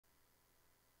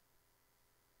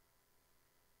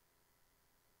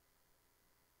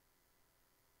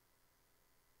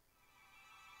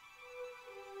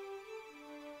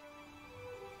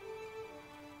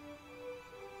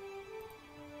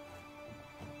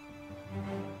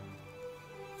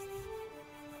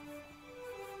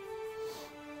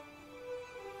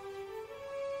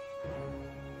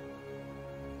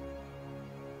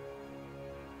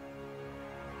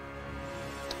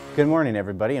Good morning,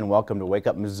 everybody, and welcome to Wake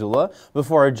Up Missoula.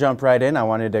 Before I jump right in, I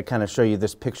wanted to kind of show you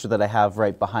this picture that I have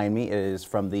right behind me. It is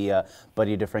from the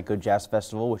Buddy DeFranco Jazz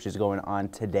Festival, which is going on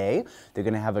today. They're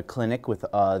going to have a clinic with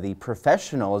the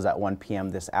professionals at 1 p.m.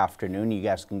 this afternoon. You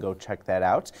guys can go check that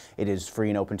out. It is free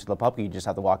and open to the public. You just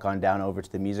have to walk on down over to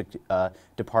the music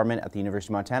department at the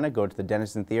University of Montana, go to the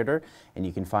Denison Theater, and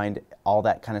you can find all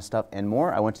that kind of stuff and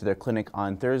more. I went to their clinic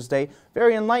on Thursday.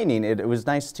 Very enlightening. It was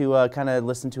nice to kind of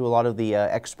listen to a lot of the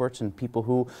experts and people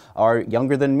who are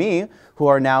younger than me who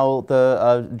are now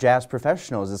the jazz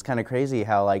professionals. It's kind of crazy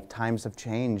how like times have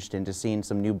changed into seeing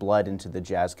some new blood into the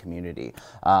jazz community.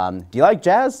 Do you like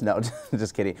jazz? No,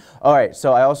 just kidding. All right,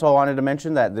 so I also wanted to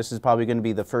mention that this is probably going to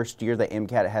be the first year that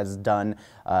MCAT has done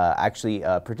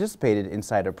participated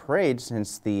inside a parade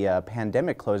since the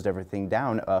pandemic closed everything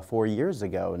down 4 years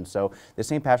ago. And so the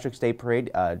St. Patrick's Day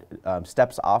Parade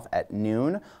steps off at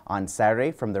noon on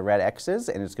Saturday from the Red X's,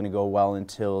 and it's going to go well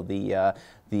until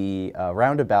the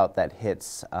roundabout that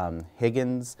hits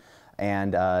Higgins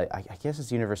and I guess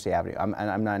it's University Avenue.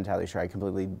 I'm not entirely sure.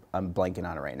 I'm blanking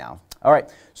on it right now. All right,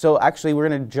 so actually we're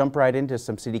going to jump right into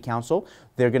some city council.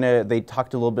 They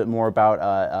talked a little bit more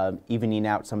about evening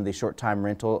out some of the short-term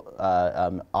rental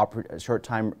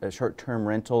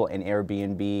and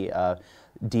Airbnb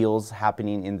deals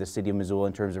happening in the city of Missoula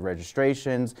in terms of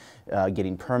registrations,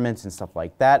 getting permits and stuff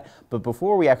like that. But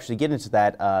before we actually get into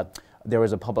that, there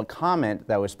was a public comment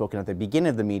that was spoken at the beginning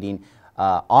of the meeting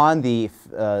on the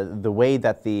way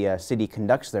that the city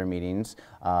conducts their meetings,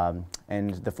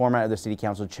 and the format of the city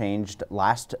council changed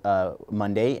last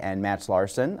Monday, and Matt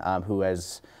Larson, who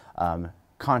has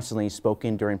constantly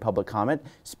spoken during public comment,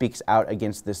 speaks out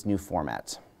against this new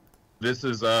format. This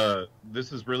is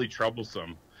really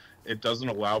troublesome. It doesn't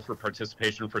allow for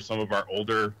participation for some of our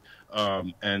older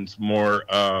and more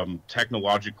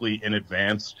technologically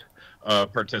advanced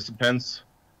participants.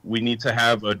 We need to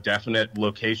have a definite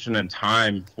location and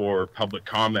time for public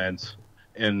comment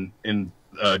in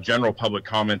general public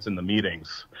comment in the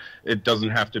meetings. It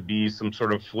doesn't have to be some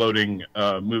sort of floating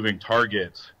moving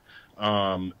target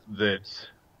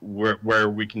where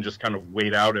we can just kind of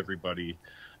wait out everybody.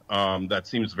 That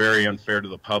seems very unfair to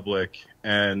the public,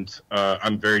 and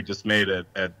I'm very dismayed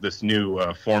at this new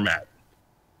format.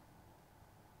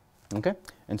 Okay,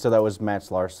 and so that was Matt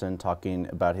Larson talking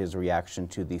about his reaction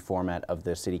to the format of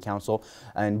the city council.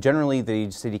 And generally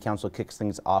the city council kicks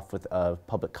things off with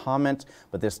public comment,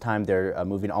 but this time they're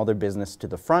moving all their business to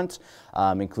the front,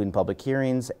 including public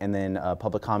hearings, and then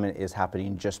public comment is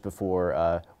happening just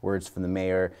before words from the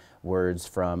mayor, words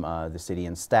from the city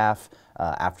and staff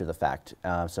after the fact.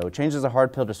 So change is a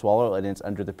hard pill to swallow, and it's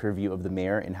under the purview of the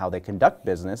mayor in how they conduct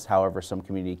business. However, some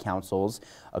community councils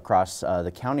across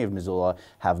the county of Missoula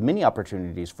have many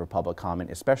opportunities for public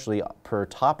comment, especially per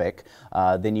topic.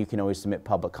 Then you can always submit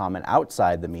public comment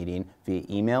outside the meeting via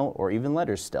email or even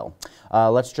letters still.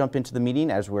 Let's jump into the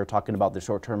meeting as we're talking about the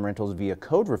short-term rentals via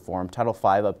code reform. Title V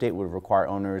update would require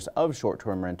owners of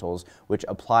short-term rentals, which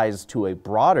applies to a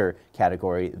broader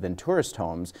category than tourist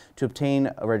homes, to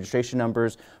obtain registration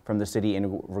numbers from the city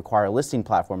and require listing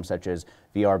platforms such as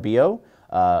VRBO,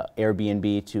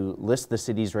 Airbnb to list the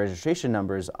city's registration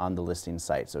numbers on the listing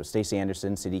site. So Stacey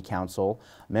Anderson, City Council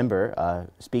member,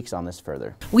 speaks on this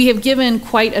further. We have given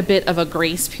quite a bit of a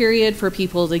grace period for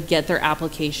people to get their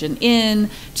application in,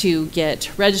 to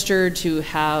get registered, to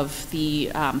have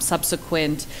the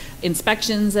subsequent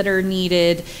inspections that are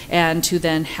needed, and to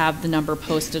then have the number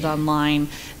posted online.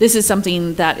 This is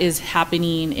something that is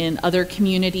happening in other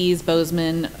communities.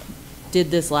 Bozeman did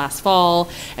this last fall,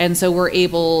 and so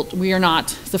we are not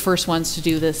the first ones to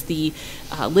do this. The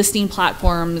listing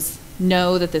platforms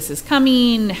know that this is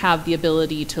coming, have the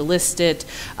ability to list it,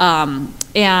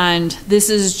 and this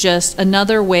is just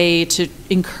another way to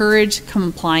encourage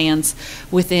compliance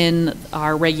within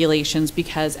our regulations,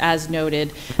 because as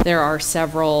noted, there are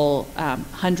several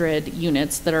hundred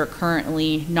units that are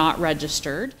currently not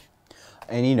registered.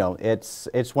 And you know, it's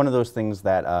one of those things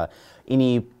that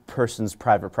any person's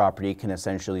private property can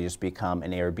essentially just become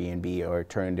an Airbnb or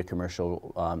turn into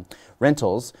commercial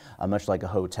rentals, much like a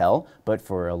hotel, but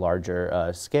for a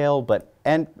larger scale.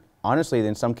 And honestly,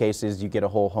 in some cases, you get a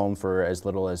whole home for as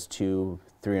little as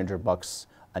 $200-300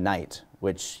 a night.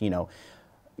 Which if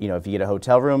you get a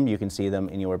hotel room, you can see them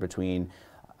anywhere between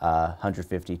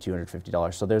 $150,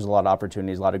 $250. So there's a lot of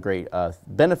opportunities, a lot of great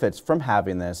benefits from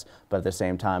having this, but at the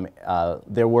same time,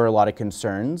 there were a lot of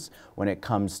concerns when it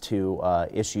comes to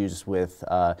issues with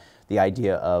the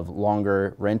idea of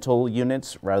longer rental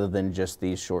units rather than just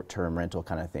these short-term rental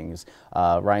kind of things.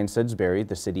 Ryan Sidsbury,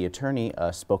 the city attorney,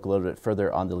 spoke a little bit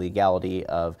further on the legality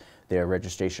of their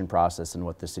registration process and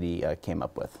what the city came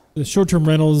up with. The short-term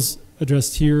rentals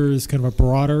addressed here is kind of a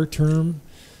broader term.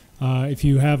 If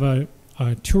you have a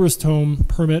tourist home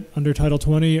permit under Title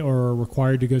 20 or are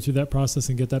required to go through that process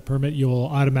and get that permit, you'll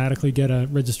automatically get a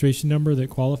registration number that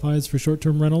qualifies for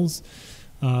short-term rentals.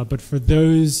 But for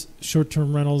those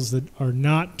short-term rentals that are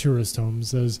not tourist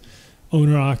homes, those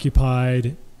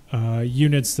owner-occupied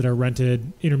units that are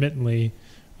rented intermittently,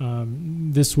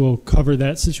 this will cover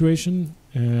that situation.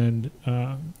 And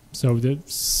so the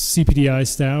CPDI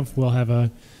staff will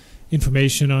have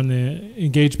information on the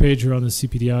Engage page or on the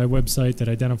CPDI website that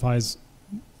identifies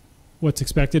what's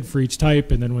expected for each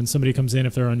type, and then when somebody comes in,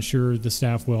 if they're unsure, the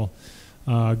staff will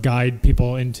guide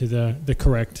people into the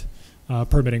correct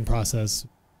permitting process.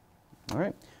 All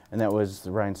right, and that was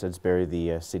Ryan Sidsbury,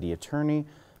 the city attorney.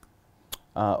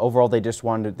 Overall, they just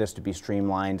wanted this to be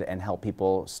streamlined and help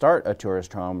people start a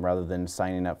tourist home rather than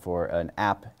signing up for an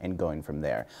app and going from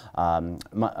there.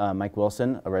 Mike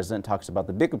Wilson, a resident, talks about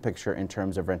the bigger picture in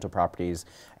terms of rental properties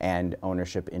and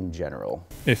ownership in general.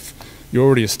 If you're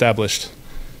already established,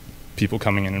 people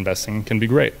coming in and investing can be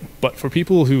great. But for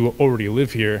people who already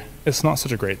live here, it's not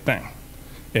such a great thing.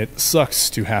 It sucks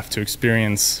to have to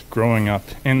experience growing up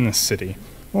in this city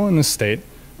or in this state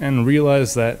and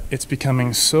realize that it's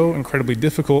becoming so incredibly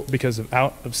difficult because of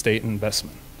out-of-state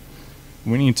investment.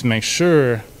 We need to make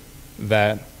sure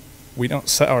that we don't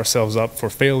set ourselves up for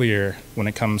failure when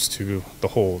it comes to the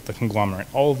whole, the conglomerate,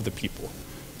 all of the people.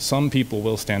 Some people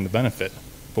will stand to benefit,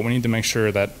 but we need to make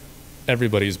sure that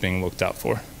everybody's being looked out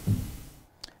for.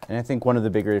 And I think one of the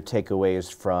bigger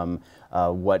takeaways from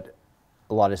what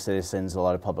a lot of citizens, a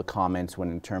lot of public comments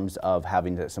when in terms of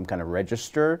having some kind of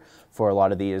register for a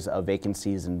lot of these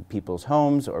vacancies in people's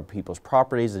homes or people's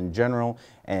properties in general,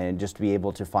 and just to be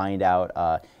able to find out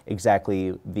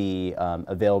exactly the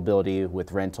availability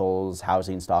with rentals,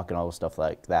 housing stock, and all the stuff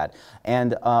like that.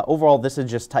 And overall, this is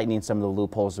just tightening some of the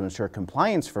loopholes to ensure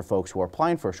compliance for folks who are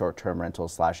applying for short-term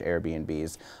rentals /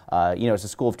 Airbnbs. You know, it's a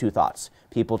school of two thoughts.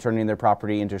 People turning their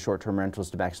property into short-term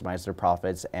rentals to maximize their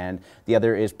profits, and the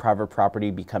other is private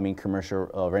property becoming commercial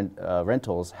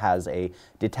rentals has a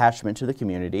detachment to the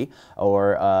community,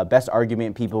 or best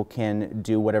argument, people can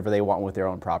do whatever they want with their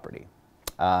own property.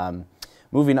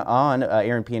 Moving on,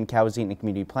 Aaron P. and Housing and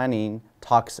Community Planning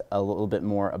talks a little bit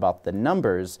more about the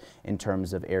numbers in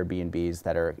terms of Airbnbs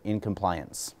that are in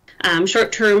compliance.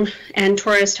 Short-term and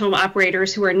tourist home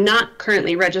operators who are not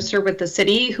currently registered with the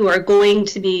city, who are going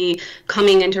to be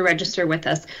coming in to register with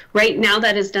us. Right now,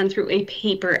 that is done through a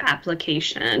paper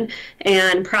application,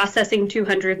 and processing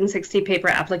 260 paper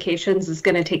applications is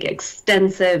going to take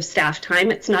extensive staff time.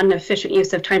 It's not an efficient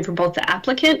use of time for both the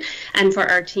applicant and for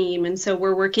our team, and so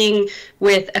we're working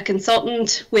with a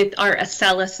consultant with our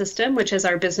Acela system, which is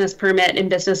our business permit and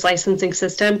business licensing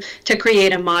system, to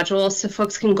create a module so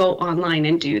folks can go online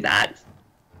and do that.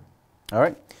 All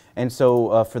right. And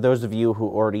so for those of you who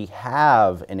already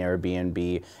have an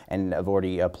Airbnb and have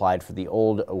already applied for the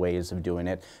old ways of doing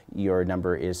it, your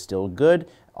number is still good.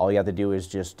 All you have to do is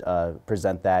just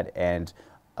present that and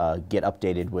get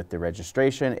updated with the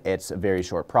registration. It's a very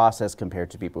short process compared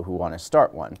to people who want to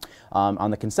start one. On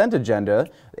the consent agenda,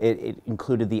 it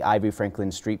included the Ivy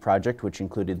Franklin Street project, which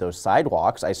included those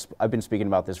sidewalks. I've been speaking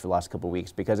about this for the last couple of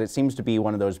weeks because it seems to be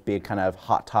one of those big kind of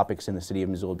hot topics in the city of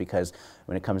Missoula, because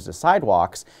when it comes to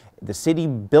sidewalks, the city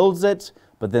builds it,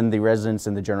 but then the residents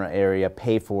in the general area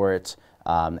pay for it,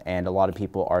 and a lot of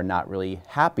people are not really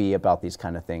happy about these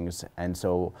kind of things. And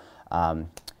so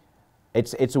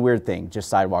it's a weird thing, just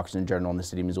sidewalks in general in the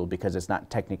city of Missoula, because it's not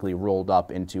technically rolled up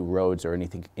into roads or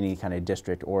anything, any kind of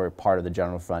district or part of the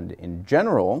general fund in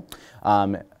general.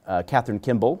 Catherine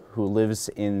Kimball, who lives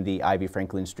in the Ivy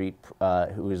Franklin Street,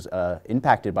 who is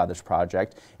impacted by this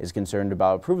project, is concerned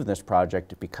about approving this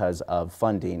project because of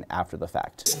funding after the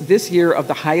fact. This year, of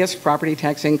the highest property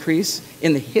tax increase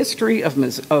in the history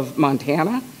of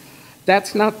Montana,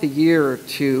 that's not the year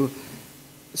to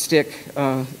stick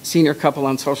a senior couple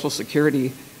on Social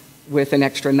Security with an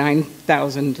extra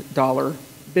 $9,000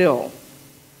 bill.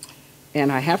 And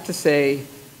I have to say,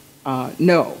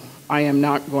 no, I am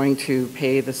not going to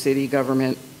pay the city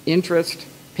government interest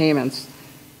payments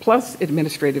plus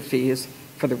administrative fees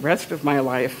for the rest of my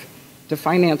life to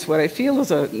finance what I feel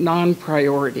is a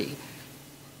non-priority,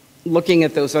 looking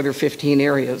at those other 15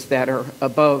 areas that are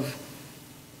above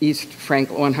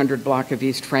 100 block of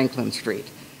East Franklin Street.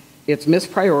 It's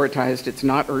misprioritized, it's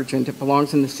not urgent, it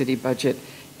belongs in the city budget,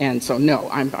 and so no,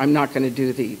 I'm not going to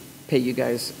do the pay you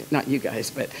guys, not you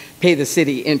guys, but pay the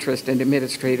city interest and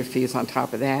administrative fees on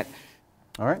top of that.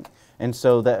 All right. And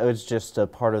so that was just a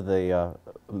part of the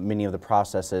many of the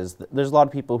processes. There's a lot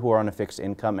of people who are on a fixed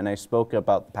income, and I spoke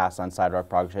about the pass on sidewalk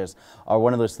projects are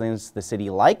one of those things the city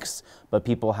likes, but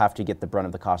people have to get the brunt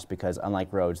of the cost because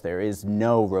unlike roads, there is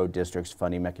no road district's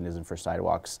funding mechanism for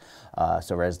sidewalks,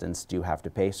 so residents do have to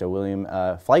pay. So William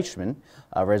Fleischman,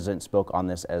 a resident, spoke on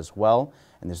this as well,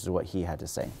 and this is what he had to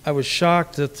say. I was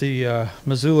shocked that the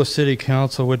Missoula City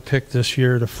Council would pick this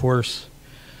year to force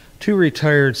 2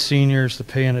 retired seniors to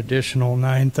pay an additional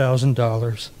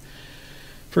 $9,000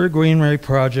 for a greenway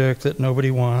project that nobody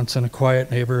wants in a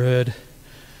quiet neighborhood,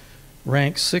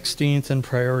 ranked 16th in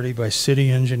priority by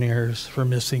city engineers for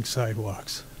missing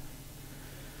sidewalks.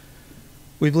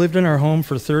 We've lived in our home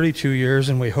for 32 years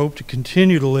and we hope to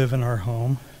continue to live in our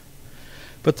home,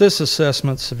 but this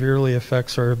assessment severely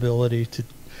affects our ability to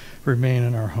remain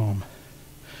in our home.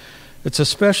 It's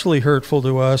especially hurtful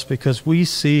to us because we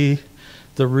see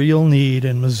the real need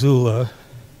in Missoula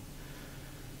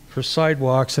for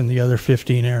sidewalks in the other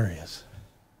 15 areas.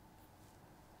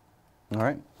 All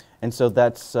right. And so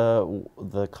that's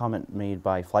the comment made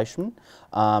by Fleischman.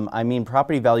 I mean,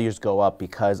 property values go up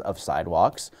because of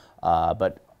sidewalks,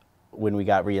 but when we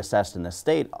got reassessed in the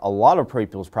state, a lot of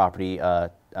people's property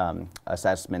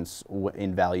assessments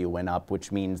in value went up,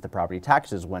 which means the property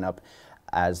taxes went up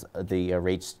as the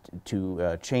rates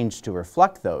to change to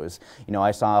reflect those. You know,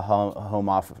 I saw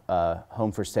a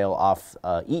home for sale off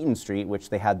Eaton Street, which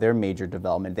they had their major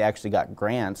development. They actually got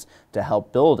grants to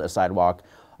help build a sidewalk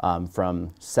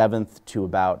from 7th to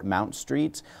about Mount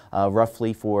Street,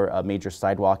 roughly for a major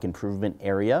sidewalk improvement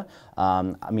area.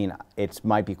 I mean, it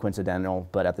might be coincidental,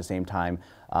 but at the same time,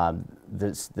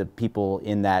 the people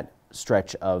in that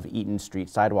stretch of Eaton Street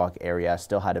sidewalk area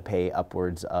still had to pay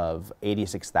upwards of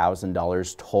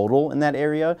 $86,000 total in that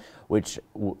area, which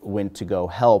went to go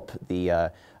help the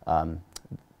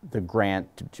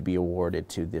grant to be awarded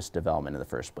to this development in the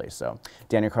first place. So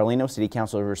Daniel Carlino, City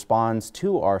Council, responds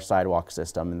to our sidewalk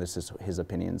system, and this is his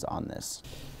opinions on this.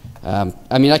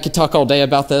 I mean, I could talk all day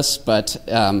about this, but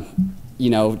you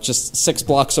know, just 6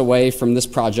 blocks away from this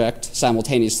project,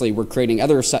 simultaneously, we're creating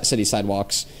other city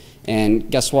sidewalks. And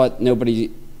guess what? No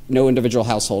individual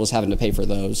household is having to pay for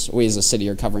those. We as a city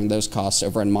are covering those costs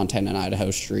over in Montana and Idaho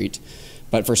Street.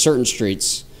 But for certain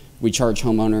streets, we charge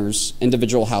homeowners,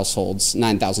 individual households,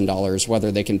 $9,000,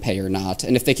 whether they can pay or not.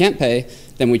 And if they can't pay,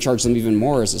 then we charge them even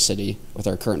more as a city with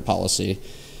our current policy.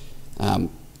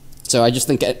 So I just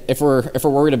think if we're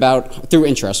worried about, through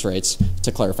interest rates,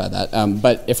 to clarify that,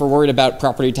 but if we're worried about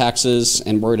property taxes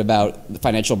and worried about the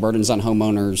financial burdens on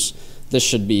homeowners, this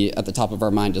should be at the top of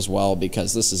our mind as well,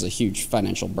 because this is a huge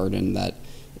financial burden that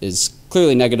is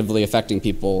clearly negatively affecting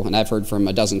people. And I've heard from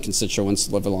a dozen constituents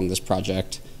who live along this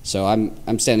project. So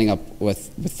I'm standing up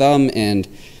with them and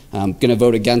I'm going to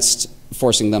vote against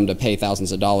forcing them to pay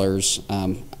thousands of dollars.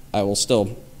 I will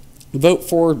still vote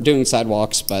for doing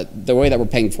sidewalks, but the way that we're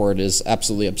paying for it is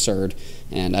absolutely absurd,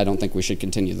 and I don't think we should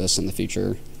continue this in the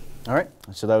future. All right,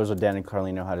 so that was what Dan and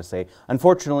Carlino had to say.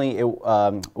 Unfortunately,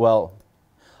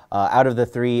 out of the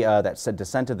 3 that said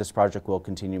dissented, this project will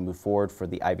continue to move forward for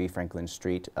the Ivy Franklin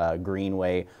Street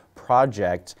Greenway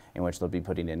project, in which they'll be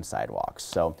putting in sidewalks.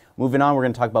 So moving on, we're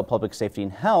going to talk about public safety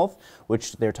and health,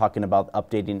 which they're talking about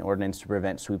updating ordinance to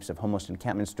prevent sweeps of homeless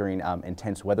encampments during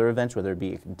intense weather events, whether it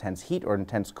be intense heat or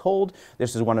intense cold.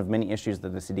 This is one of many issues that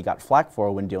the city got flack for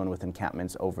when dealing with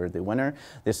encampments over the winter.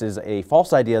 This is a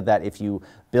false idea that if you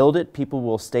build it, people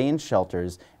will stay in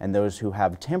shelters, and those who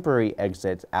have temporary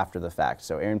exits after the fact.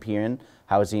 So Erin Peeran,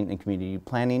 Housing and Community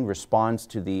Planning, responds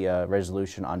to the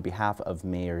resolution on behalf of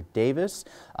Mayor Davis,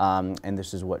 and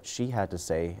this is what she had to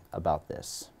say about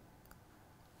this.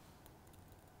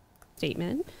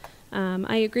 Statement.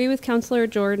 I agree with Councillor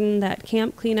Jordan that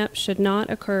camp cleanup should not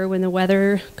occur when the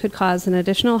weather could cause an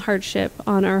additional hardship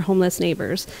on our homeless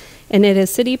neighbors, and it is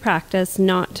city practice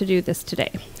not to do this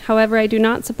today. However, I do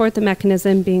not support the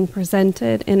mechanism being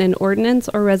presented in an ordinance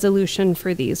or resolution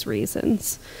for these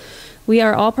reasons. We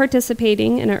are all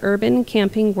participating in an urban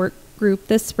camping work group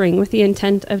this spring with the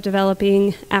intent of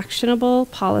developing actionable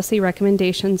policy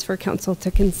recommendations for council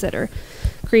to consider,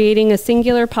 creating a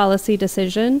singular policy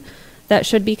decision that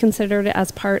should be considered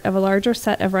as part of a larger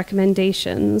set of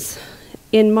recommendations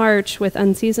in March with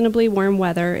unseasonably warm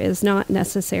weather is not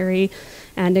necessary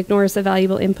and ignores the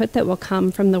valuable input that will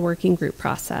come from the working group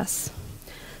process.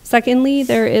 Secondly,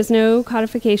 there is no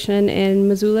codification in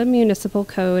Missoula Municipal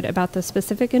Code about the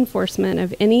specific enforcement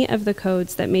of any of the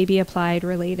codes that may be applied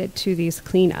related to these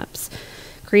cleanups.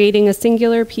 Creating a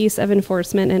singular piece of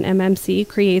enforcement in MMC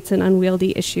creates an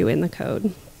unwieldy issue in the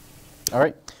code. All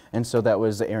right. And so that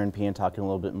was Aaron Pean talking a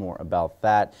little bit more about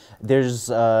that. There's,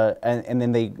 and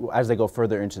then they, as they go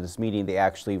further into this meeting, they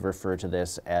actually refer to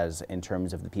this as in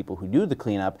terms of the people who do the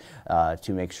cleanup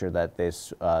to make sure that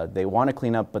this, they want to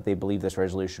clean up, but they believe this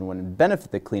resolution would benefit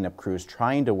the cleanup crews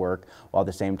trying to work while at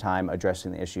the same time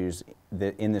addressing the issues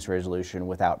in this resolution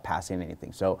without passing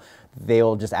anything. So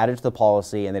they'll just add it to the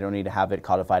policy and they don't need to have it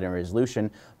codified in a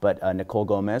resolution. But Nicole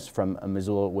Gomez from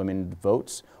Missoula Women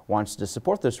Votes wants to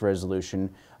support this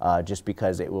resolution just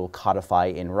because it will codify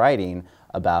in writing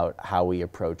about how we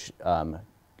approach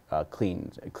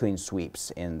clean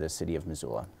sweeps in the city of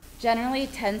Missoula. Generally,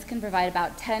 tents can provide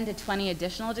about 10 to 20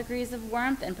 additional degrees of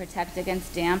warmth and protect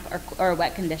against damp or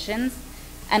wet conditions.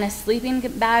 And a sleeping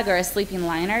bag or a sleeping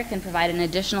liner can provide an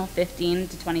additional 15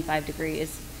 to 25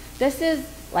 degrees. This is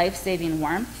life-saving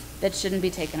warmth that shouldn't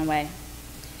be taken away.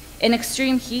 In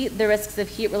extreme heat, the risks of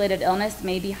heat-related illness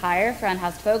may be higher for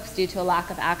unhoused folks due to a lack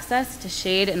of access to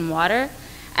shade and water,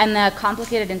 and the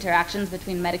complicated interactions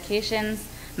between medications,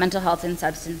 mental health, and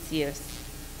substance use.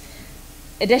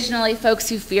 Additionally, folks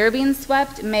who fear being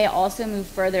swept may also move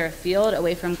further afield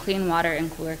away from clean water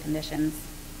and cooler conditions.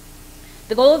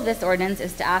 The goal of this ordinance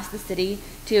is to ask the city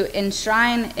to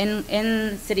enshrine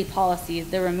in city policy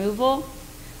the removal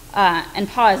and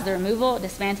pause the removal,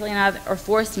 dismantling of, or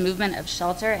forced movement of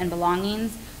shelter and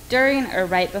belongings during or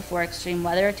right before extreme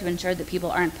weather to ensure that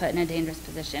people aren't put in a dangerous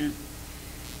position.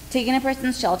 Taking a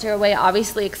person's shelter away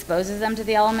obviously exposes them to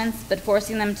the elements, but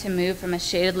forcing them to move from a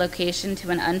shaded location to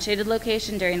an unshaded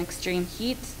location during extreme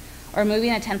heat, or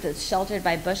moving a tent that's sheltered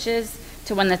by bushes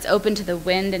to one that's open to the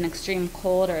wind in extreme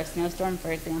cold or a snowstorm,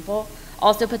 for example,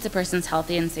 also puts a person's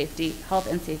health and safety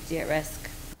at risk.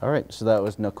 All right, so that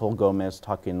was Nicole Gomez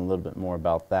talking a little bit more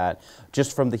about that.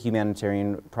 Just from the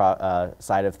humanitarian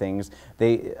side of things,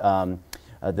 the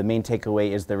main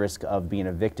takeaway is the risk of being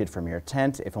evicted from your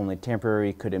tent, if only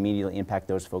temporary, could immediately impact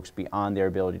those folks beyond their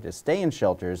ability to stay in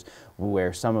shelters,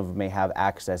 where some of them may have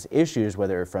access issues,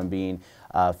 whether from being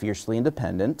fiercely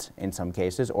independent in some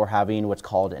cases, or having what's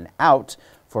called an out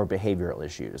for behavioral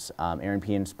issues. Aaron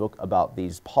Pean spoke about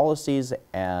these policies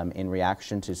in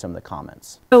reaction to some of the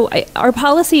comments. So our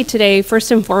policy today,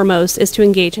 first and foremost, is to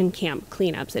engage in camp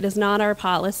cleanups. It is not our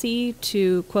policy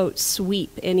to, quote,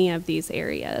 sweep any of these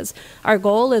areas. Our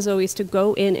goal is always to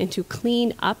go in and to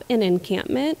clean up an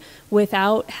encampment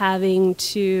without having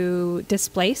to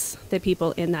displace the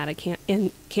people in that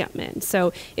encampment.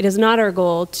 So it is not our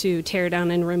goal to tear down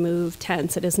and remove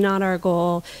tents. It is not our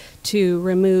goal to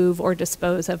remove or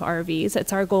dispose of RVs.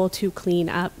 It's our goal to clean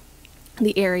up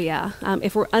the area.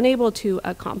 If we're unable to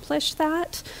accomplish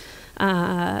that,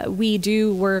 we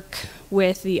do work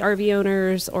with the RV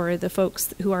owners or the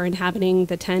folks who are inhabiting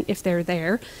the tent, if they're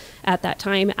there at that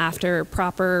time, after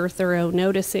proper thorough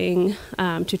noticing,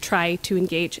 to try to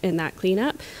engage in that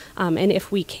cleanup. And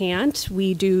if we can't,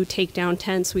 we do take down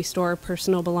tents, we store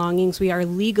personal belongings. We are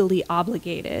legally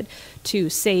obligated to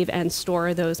save and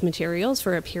store those materials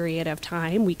for a period of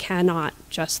time. We cannot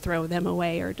just throw them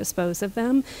away or dispose of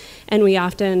them. And we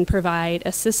often provide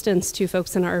assistance to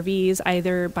folks in RVs,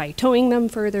 either by towing them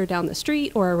further down the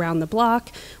street or around the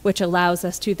block, which allows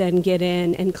us to then get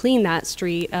in and clean that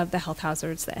street of the health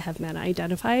hazards that have been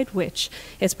identified, which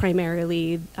is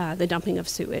primarily the dumping of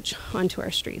sewage onto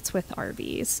our streets with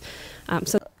RVs.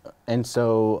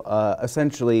 So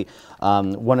essentially,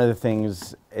 one of the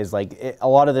things is like a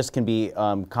lot of this can be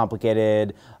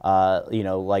complicated. You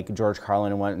know, like George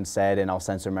Carlin went and said, and I'll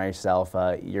censor myself,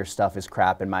 your stuff is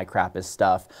crap and my crap is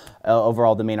stuff.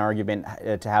 Overall, the main argument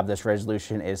to have this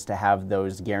resolution is to have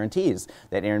those guarantees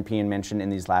that Aaron Pean mentioned in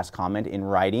these last comment in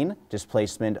writing,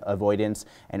 displacement, avoidance,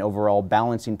 and overall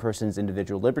balancing persons'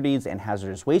 individual liberties and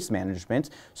hazardous waste management.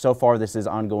 So far, this is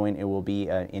ongoing. It will be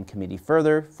in committee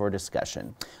further for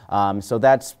discussion. So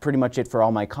that's pretty much it for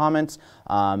all my comments.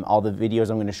 All the videos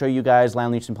I'm going to show you guys.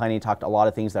 Land Use and Planning talked a lot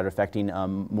of things that are affecting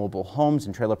mobile homes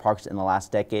and trailer parks in the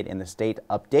last decade, and the state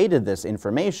updated this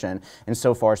information. And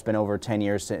so far, it's been over 10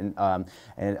 years, and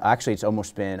actually, it's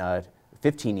almost been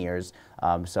 15 years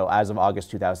So as of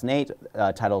August 2008,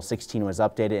 Title 16 was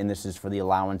updated, and this is for the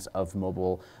allowance of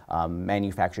mobile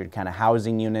manufactured kind of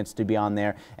housing units to be on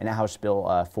there. And House Bill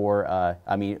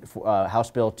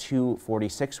House Bill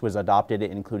 246 was adopted.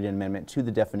 It included an amendment to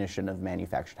the definition of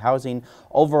manufactured housing.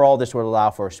 Overall, this would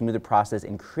allow for a smoother process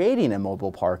in creating a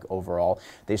mobile park overall.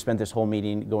 They spent this whole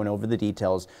meeting going over the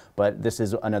details, but this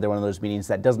is another one of those meetings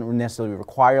that doesn't necessarily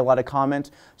require a lot of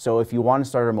comment. So if you want to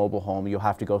start a mobile home, you'll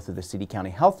have to go through the City County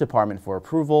Health Department for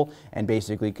approval and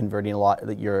basically converting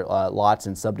your lots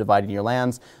and subdividing your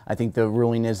lands. I think the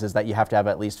ruling is that you have to have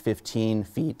at least 15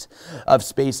 feet of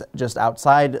space just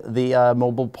outside the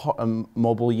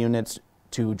mobile units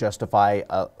to justify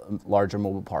a larger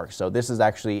mobile park. So this is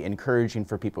actually encouraging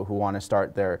for people who want to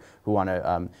start who want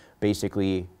to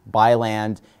basically buy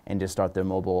land and just start their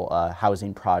mobile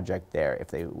housing project there if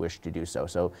they wish to do so.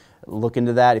 So look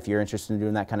into that if you're interested in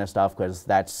doing that kind of stuff, because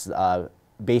that's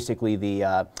basically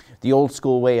the old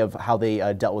school way of how they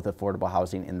dealt with affordable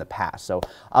housing in the past. So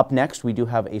up next, we do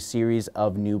have a series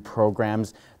of new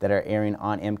programs that are airing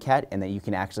on MCAT and that you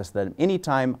can access them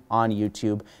anytime on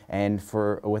YouTube. And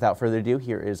without further ado,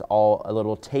 here is a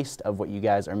little taste of what you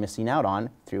guys are missing out on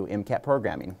through MCAT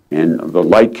programming. And the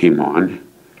light came on.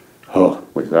 Oh,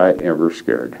 was I ever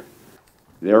scared.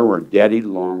 There were daddy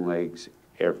long legs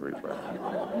everywhere.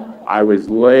 I was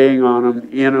laying on them,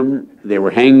 in them. They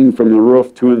were hanging from the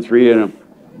roof, 2 and 3 in a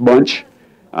bunch,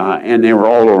 and they were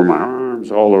all over my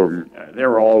arms, all over. They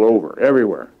were all over,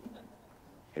 everywhere.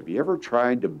 Have you ever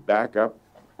tried to back up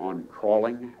on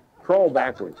crawling? Crawl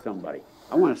backwards, somebody.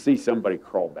 I want to see somebody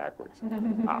crawl backwards.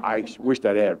 I wished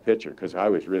I'd had a picture because I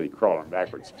was really crawling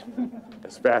backwards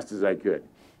as fast as I could.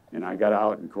 And I got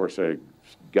out, and of course I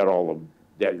got all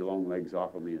the daddy long legs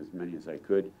off of me, as many as I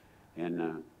could,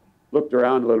 and looked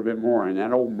around a little bit more. And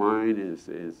that old mine is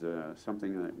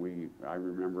something that I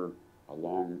remember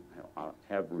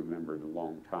have remembered a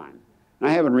long time. And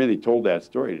I haven't really told that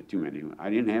story to too many. I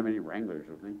didn't have any wranglers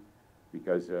with me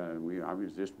because I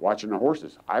was just watching the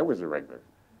horses. I was a wrangler.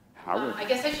 I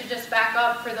guess I should just back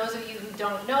up. For those of you who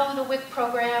don't know the WIC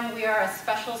program, we are a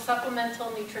special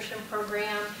supplemental nutrition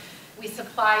program. We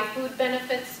supply food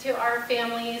benefits to our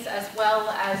families as well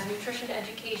as nutrition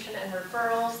education and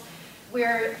referrals.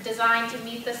 We're designed to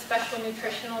meet the special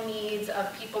nutritional needs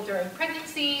of people during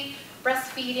pregnancy,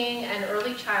 breastfeeding, and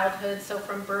early childhood, so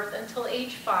from birth until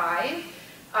age 5.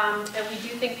 And we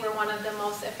do think we're one of the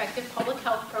most effective public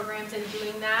health programs in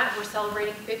doing that. We're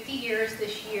celebrating 50 years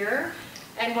this year,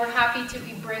 and we're happy to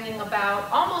be bringing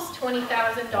about almost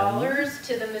 $20,000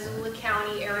 to the Missoula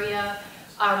County area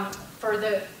for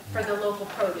the local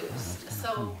produce.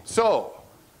 So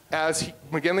as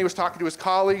McGinley was talking to his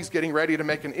colleagues, getting ready to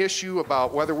make an issue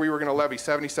about whether we were going to levy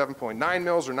 77.9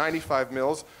 mils or 95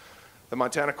 mils, the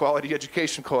Montana Quality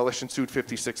Education Coalition sued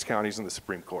 56 counties in the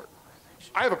Supreme Court.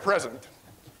 I have a president.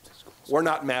 We're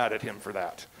not mad at him for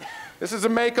that. This is a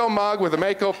Mako mug with a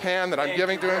Mako pan that I'm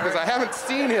giving to him because I haven't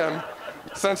seen him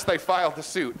since they filed the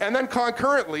suit. And then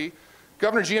concurrently,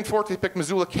 Governor Gianforte picked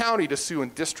Missoula County to sue in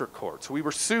district court. So we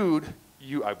were sued,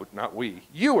 you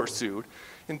were sued.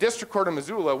 In district court in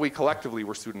Missoula, we collectively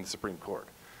were sued in the Supreme Court.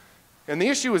 And the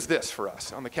issue is this for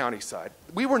us on the county side.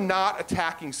 We were not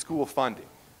attacking school funding.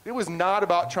 It was not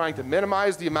about trying to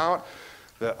minimize the amount,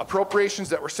 the appropriations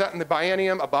that were set in the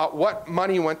biennium about what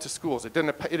money went to schools.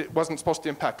 It wasn't supposed to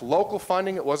impact local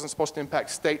funding. It wasn't supposed to impact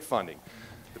state funding.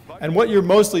 And what you're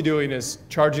mostly doing is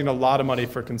charging a lot of money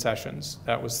for concessions.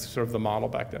 That was sort of the model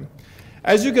back then.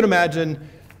 As you can imagine,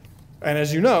 and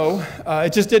as you know,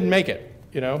 it just didn't make it.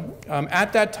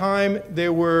 At that time,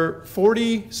 there were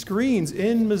 40 screens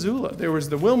in Missoula. There was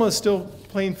the Wilma still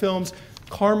playing films.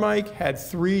 Carmike had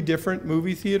 3 different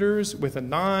movie theaters with a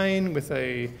 9, with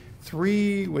a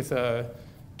 3, with a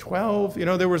 12.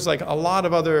 There was like a lot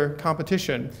of other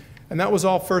competition. And that was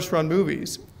all first-run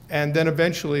movies. And then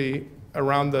eventually,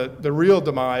 around the real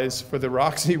demise for the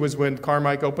Roxy was when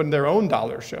Carmike opened their own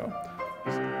dollar show.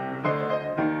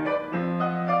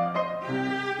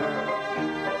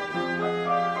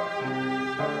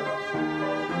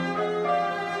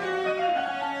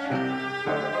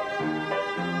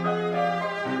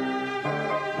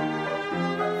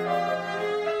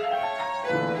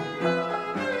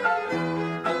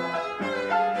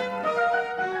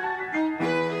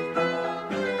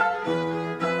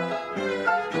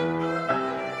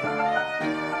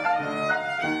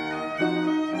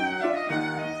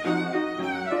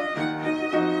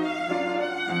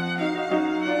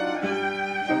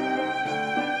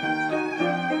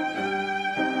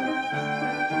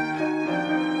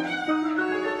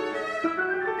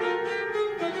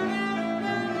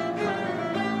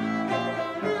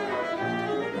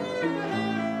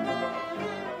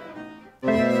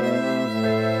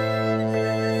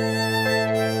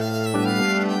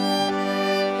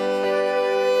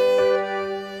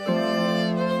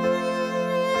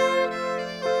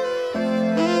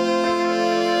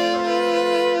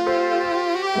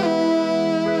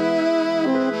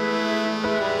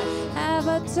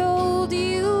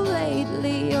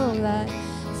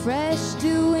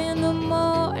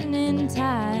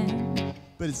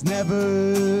 but it's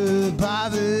never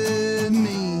bothered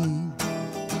me.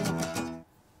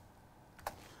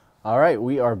 All right,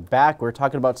 we are back. We're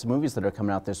talking about some movies that are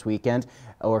coming out this weekend.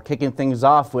 We're kicking things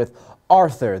off with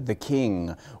Arthur the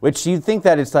King, which you'd think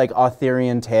that it's like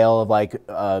Arthurian tale of like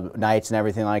knights and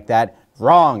everything like that.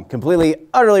 Wrong, completely,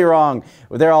 utterly wrong.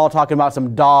 They're all talking about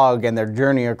some dog and their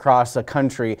journey across the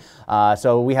country.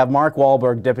 So we have Mark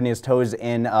Wahlberg dipping his toes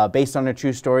in, based on a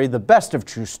true story, the best of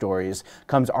true stories,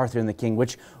 comes Arthur and the King,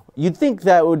 which you'd think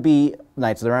that would be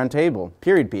Knights of the Round Table,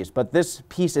 period piece. But this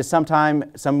piece is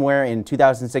somewhere in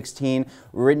 2016,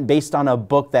 written based on a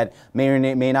book that may or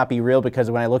may not be real, because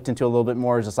when I looked into it a little bit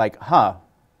more, it's just like,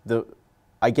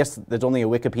 I guess there's only a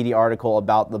Wikipedia article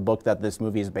about the book that this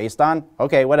movie is based on.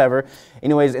 Okay, whatever.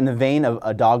 Anyways, in the vein of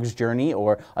A Dog's Journey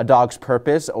or A Dog's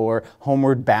Purpose or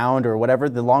Homeward Bound or whatever,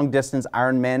 the long-distance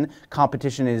Ironman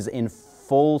competition is in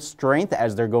full strength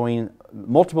as they're going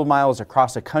multiple miles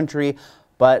across the country,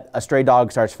 but a stray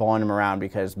dog starts following them around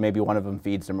because maybe one of them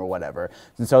feeds them or whatever.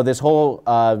 And so this whole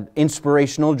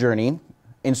inspirational journey,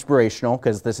 inspirational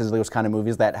because this is those kind of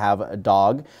movies that have a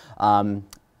dog,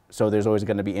 so there's always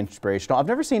going to be inspirational. I've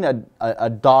never seen a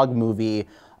dog movie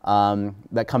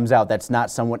that comes out that's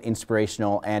not somewhat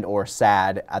inspirational and or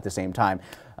sad at the same time.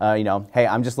 You know, hey,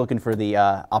 I'm just looking for the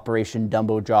Operation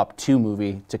Dumbo Drop 2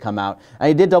 movie to come out.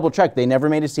 I did double check. They never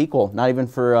made a sequel, not even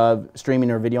for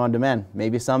streaming or video on demand.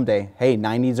 Maybe someday. Hey,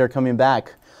 90s are coming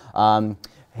back.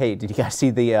 Hey, did you guys see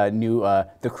the new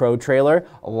The Crow trailer?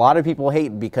 A lot of people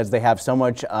hate because they have so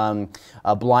much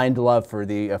blind love for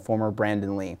the former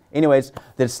Brandon Lee. Anyways,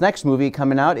 this next movie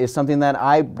coming out is something that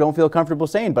I don't feel comfortable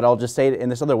saying, but I'll just say it in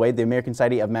this other way. The American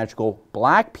Society of Magical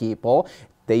Black People.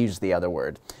 They use the other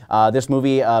word. This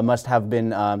movie must have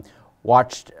been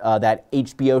watched that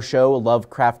HBO show,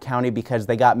 Lovecraft County, because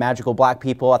they got magical black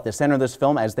people at the center of this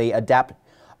film as they adopt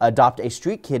a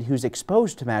street kid who's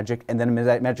exposed to magic and then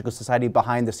a magical society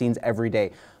behind the scenes every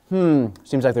day.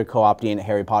 Seems like they're co-opting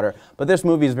Harry Potter. But this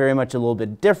movie is very much a little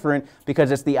bit different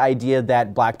because it's the idea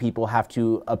that black people have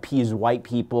to appease white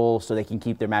people so they can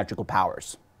keep their magical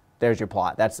powers. There's your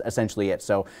plot. That's essentially it.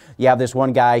 So you have this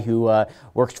one guy who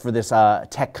works for this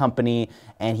tech company,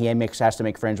 and he has to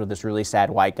make friends with this really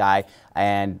sad white guy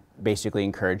and basically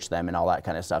encourage them and all that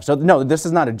kind of stuff. So no, this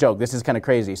is not a joke. This is kind of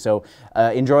crazy. So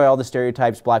enjoy all the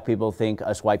stereotypes black people think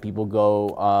us white people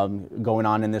going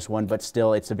on in this one, but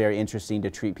still it's very interesting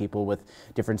to treat people with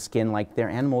different skin like they're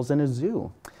animals in a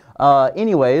zoo.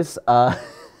 Anyways.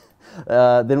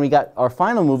 Then we got our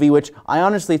final movie, which I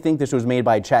honestly think this was made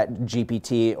by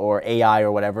ChatGPT or AI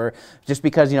or whatever, just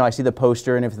because, you know, I see the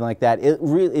poster and everything like that.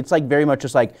 It's like very much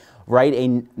just like write a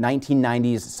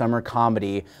 1990s summer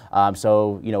comedy.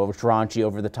 So, you know, it's raunchy,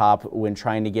 over the top when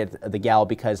trying to get the gal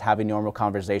because having normal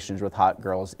conversations with hot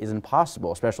girls is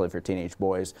impossible, especially for teenage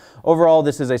boys. Overall,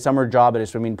 this is a summer job at a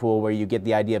swimming pool where you get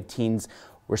the idea of teens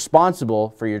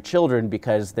responsible for your children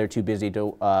because they're too busy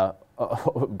to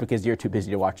because you're too busy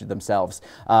to watch it themselves.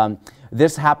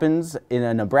 This happens in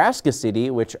a Nebraska city,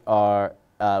 which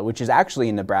is actually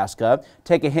in Nebraska.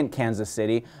 Take a hint, Kansas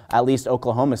City. At least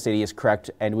Oklahoma City is correct,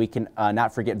 and we can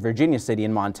not forget Virginia City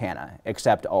and Montana,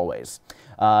 except always.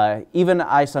 Even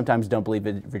I sometimes don't believe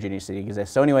that Virginia City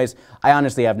exists. So anyways, I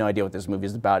honestly have no idea what this movie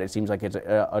is about. It seems like it's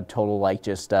a total like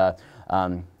just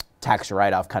tax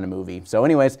write-off kind of movie. So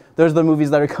anyways, those are the movies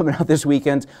that are coming out this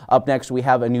weekend. Up next, we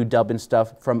have a new Dubbin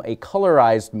Stuff from a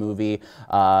Colorized movie,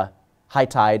 High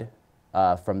Tide,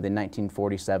 from the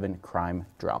 1947 crime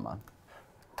drama.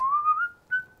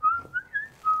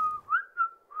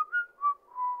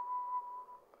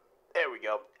 There we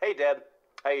go. Hey, Deb.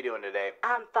 How you doing today?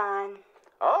 I'm fine.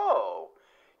 Oh,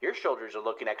 your shoulders are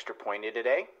looking extra pointy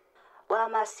today. Well,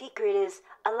 my secret is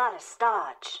a lot of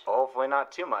starch. Hopefully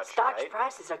not too much, Starch right?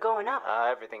 prices are going up.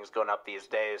 Everything's going up these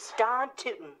days. Darn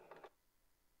tootin'.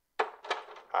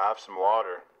 Have some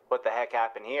water. What the heck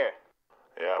happened here?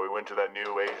 Yeah, we went to that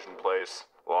new Asian place.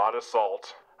 A lot of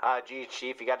salt. Gee,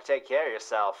 Chief, you got to take care of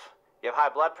yourself. You have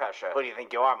high blood pressure. Who do you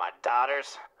think you are, my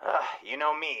daughters? You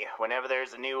know me, whenever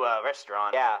there's a new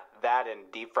restaurant. Yeah, that and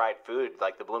deep-fried food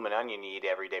like the bloomin' onion you eat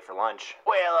every day for lunch.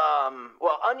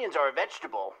 Well, onions are a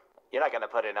vegetable. You're not going to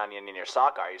put an onion in your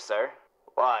sock, are you, sir?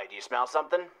 Why, do you smell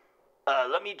something?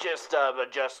 Let me just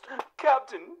adjust.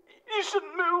 Captain, you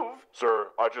shouldn't move. Sir,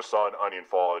 I just saw an onion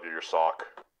fall out of your sock.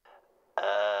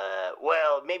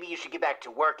 Well, maybe you should get back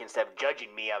to work instead of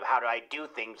judging me of how do I do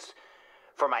things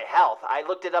for my health. I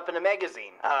looked it up in a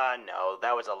magazine. No,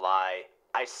 that was a lie.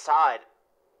 I saw it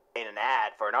in an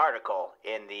ad for an article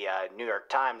in the New York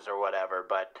Times or whatever,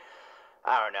 but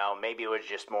I don't know, maybe it was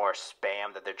just more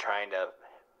spam that they're trying to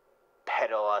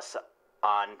peddle us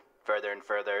on further and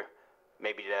further.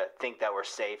 maybe to think that we're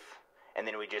safe, and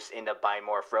then we just end up buying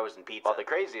more frozen pizza. Well, the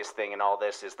craziest thing in all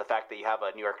this is the fact that you have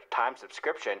a New York Times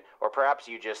subscription, or perhaps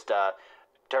you just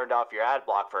turned off your ad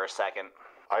block for a second.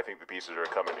 I think the pieces are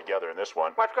coming together in this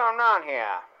one. What's going on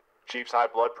here? Chief's high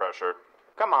blood pressure.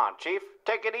 Come on, Chief,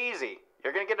 take it easy.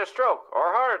 You're gonna get a stroke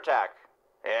or a heart attack.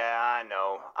 Yeah, I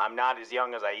know. I'm not as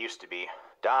young as I used to be.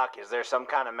 Doc, is there some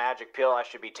kind of magic pill I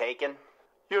should be taking?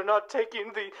 You're not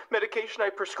taking the medication I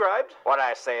prescribed? What'd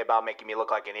I say about making me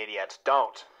look like an idiot?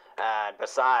 Don't.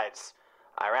 Besides,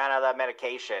 I ran out of that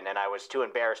medication and I was too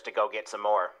embarrassed to go get some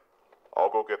more. I'll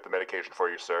go get the medication for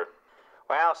you, sir.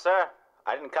 Well, sir,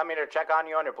 I didn't come here to check on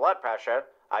you on your blood pressure.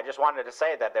 I just wanted to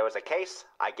say that there was a case,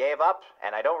 I gave up,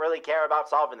 and I don't really care about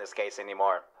solving this case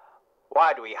anymore.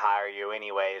 Why do we hire you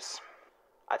anyways?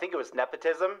 I think it was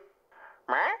nepotism.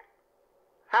 Meh?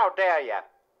 How dare ya?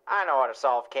 I know how to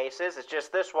solve cases, it's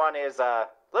just this one is a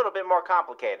little bit more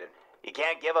complicated. You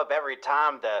can't give up every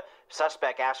time the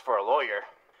suspect asks for a lawyer.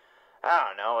 I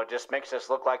don't know, it just makes us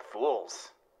look like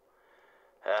fools.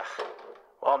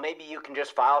 Well, maybe you can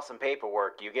just file some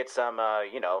paperwork. You get some,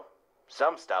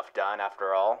 some stuff done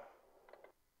after all.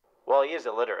 Well, he is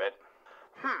illiterate.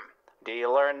 Do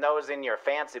you learn those in your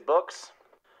fancy books?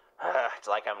 It's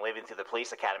like I'm living through the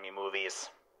police academy movies.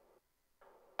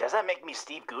 Does that make me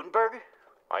Steve Gutenberg?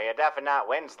 Well, you're definitely not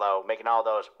Winslow, making all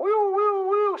those woo woo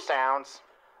woo sounds.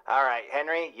 All right,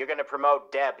 Henry, you're gonna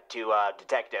promote Deb to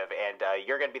detective, and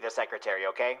you're gonna be the secretary,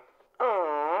 okay?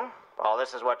 Well,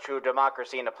 this is what true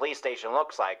democracy in a police station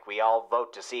looks like. We all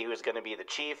vote to see who's gonna be the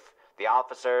chief, the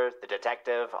officer, the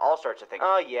detective, all sorts of things.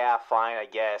 Oh, yeah, fine, I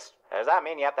guess. Does that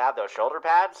mean you have to have those shoulder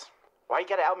pads? Why you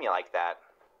gotta out me like that?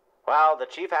 Well, the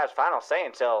chief has final say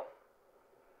until,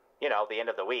 the end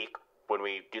of the week, when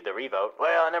we do the revote.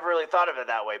 Well, I never really thought of it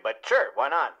that way, but sure, why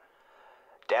not?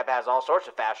 Deb has all sorts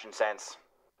of fashion sense.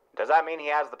 Does that mean he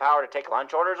has the power to take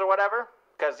lunch orders or whatever?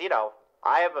 Because,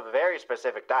 I have a very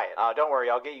specific diet. Don't worry,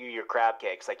 I'll get you your crab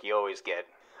cakes like you always get.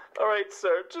 All right,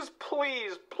 sir, just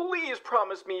please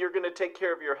promise me you're gonna take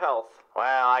care of your health.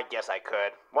 Well, I guess I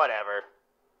could. Whatever.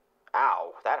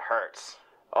 Ow, that hurts.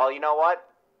 Well, you know what?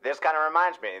 This kind of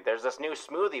reminds me, there's this new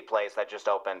smoothie place that just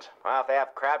opened. Well, if they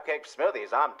have crab cake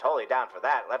smoothies, I'm totally down for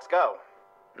that. Let's go.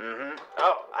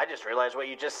 Oh, I just realized what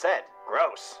you just said.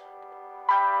 Gross.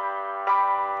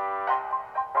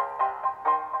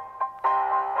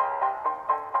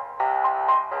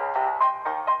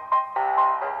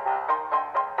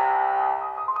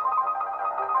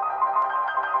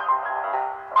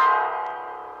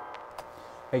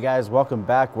 Hey guys, welcome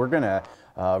back. We're gonna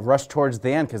rush towards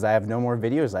the end because I have no more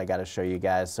videos I gotta show you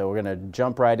guys. So we're gonna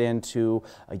jump right into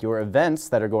your events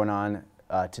that are going on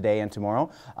today and tomorrow,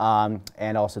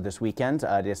 and also this weekend,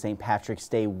 the St. Patrick's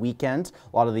Day weekend.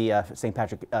 A lot of the St.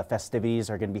 Patrick festivities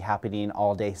are gonna be happening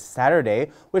all day Saturday,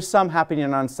 with some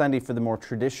happening on Sunday for the more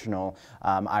traditional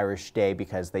Irish Day,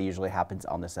 because they usually happens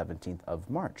on the 17th of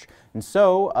March. And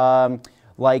so,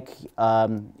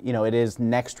 it is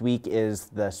next week is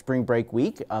the spring break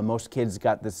week. Most kids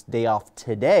got this day off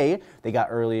today. They got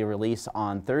early release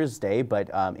on Thursday, but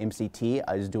MCT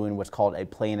is doing what's called a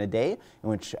play in a day, in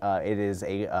which it is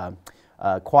a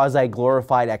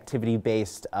quasi-glorified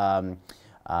activity-based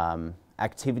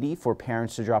activity for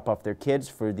parents to drop off their kids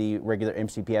for the regular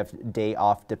MCPF day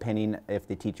off, depending if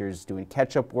the teacher's doing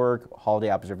catch-up work,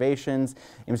 holiday observations.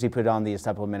 MC put on the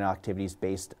supplemental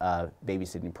activities-based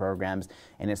babysitting programs,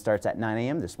 and it starts at 9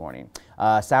 a.m. this morning.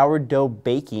 Sourdough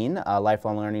Baking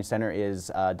Lifelong Learning Center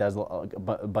does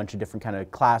a bunch of different kind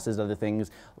of classes, other things.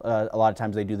 A lot of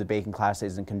times they do the baking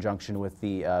classes in conjunction with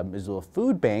the Missoula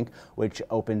Food Bank, which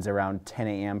opens around 10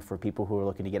 a.m. for people who are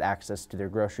looking to get access to their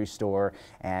grocery store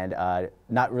and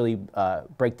not really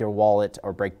break their wallet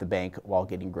or break the bank while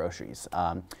getting groceries.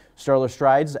 Sterler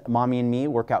Strides Mommy and Me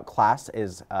workout class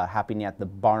is happening at the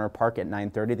Bonner Park at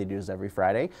 9:30. They do this every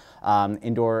Friday.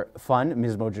 Indoor fun,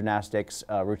 Mismo Gymnastics,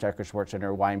 Ruth Ecker Sports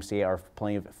Center, YMCA are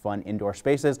plenty of fun indoor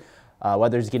spaces.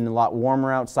 Weather's getting a lot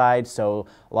warmer outside, so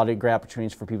a lot of great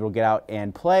opportunities for people to get out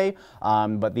and play.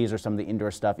 But these are some of the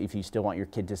indoor stuff if you still want your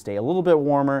kid to stay a little bit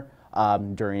warmer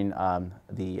during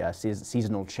the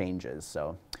seasonal changes.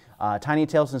 So. Tiny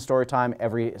Tales and Story Time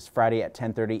every Friday at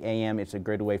 10:30 a.m. It's a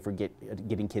great way for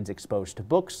getting kids exposed to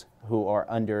books who are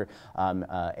under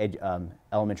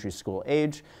elementary school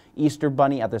age. Easter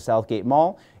Bunny at the Southgate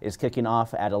Mall is kicking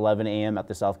off at 11 a.m. at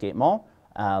the Southgate Mall.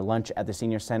 Lunch at the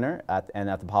Senior Center and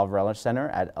at the Poverello Center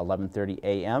at 11:30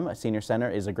 a.m. Senior Center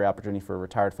is a great opportunity for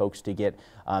retired folks to get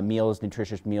meals,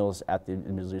 nutritious meals at the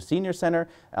Missoula Senior Center.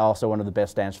 Also one of the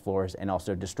best dance floors, and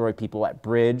also Destroy People at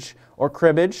Bridge or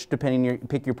Cribbage, depending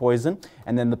pick your poison.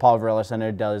 And then the Poverello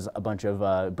Center does a bunch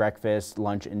of breakfast,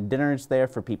 lunch, and dinners there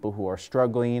for people who are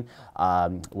struggling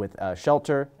with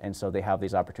shelter, and so they have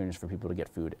these opportunities for people to get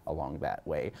food along that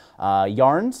way.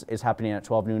 Yarns is happening at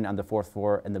 12 noon on the 4th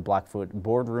floor in the Blackfoot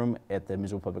Boardroom at the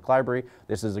Missoula Public Library.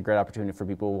 This is a great opportunity for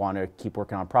people who want to keep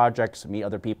working on projects, meet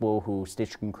other people who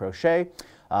stitch and crochet.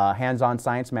 Hands-on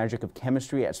science, magic of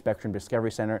chemistry at Spectrum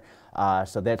Discovery Center.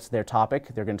 So that's their topic.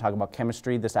 They're going to talk about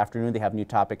chemistry this afternoon. They have new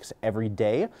topics every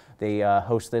day. They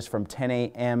host this from 10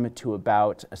 a.m. to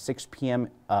about 6 p.m.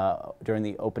 During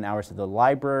the open hours of the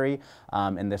library,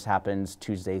 and this happens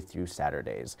Tuesday through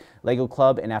Saturdays. Lego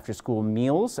Club and after-school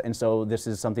meals, and so this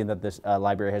is something that this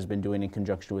library has been doing in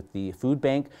conjunction with the food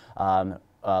bank.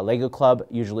 Lego Club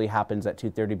usually happens at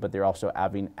 2:30, but they're also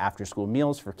having after-school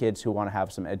meals for kids who want to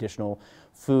have some additional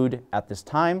food at this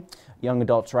time. Young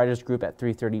Adults Writers Group at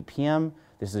 3:30 p.m.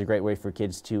 This is a great way for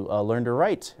kids to learn to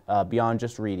write beyond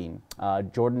just reading.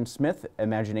 Jordan Smith,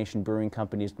 Imagination Brewing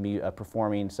Company, is going to be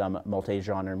performing some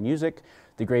multi-genre music.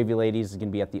 The Gravy Ladies is going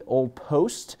to be at the Old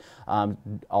Post,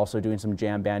 also doing some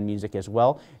jam band music as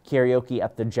well. Karaoke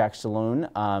at the Jack Saloon.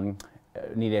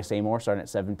 Need I say more, starting at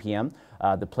 7 p.m.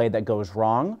 The Play That Goes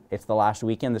Wrong, it's the last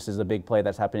weekend. This is a big play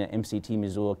that's happening at MCT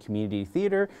Missoula Community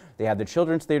Theater. They have the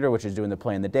Children's Theater, which is doing the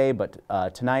play in the day, but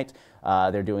tonight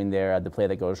they're doing The Play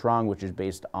That Goes Wrong, which is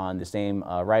based on the same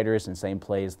writers and same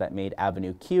plays that made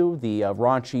Avenue Q, the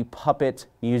raunchy puppet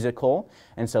musical.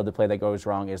 And so The Play That Goes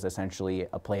Wrong is essentially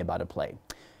a play about a play.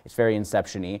 It's very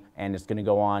Inception-y, and it's going to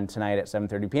go on tonight at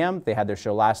 7:30 p.m. They had their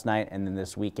show last night, and then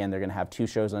this weekend they're going to have 2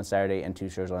 shows on Saturday and 2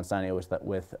 shows on Sunday,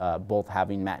 with both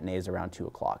having matinees around 2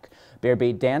 o'clock. Bear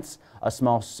Bait Dance, a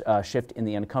small shift in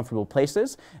the uncomfortable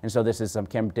places, and so this is some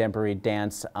contemporary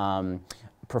dance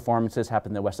performances happen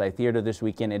in the Westside Theater this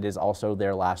weekend. It is also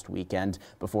their last weekend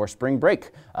before spring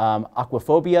break.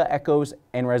 Aquaphobia, Echoes,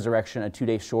 and Resurrection, a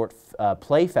 2-day short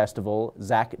play festival,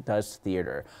 Zach Does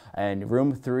Theater. And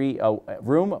Room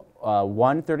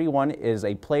 131 is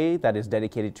a play that is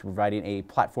dedicated to providing a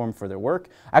platform for their work.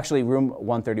 Actually, Room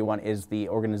 131 is the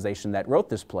organization that wrote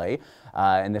this play,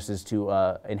 and this is to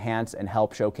enhance and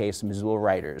help showcase Missoula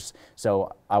writers. So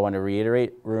I want to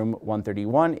reiterate, Room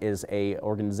 131 is a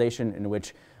organization in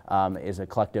which is a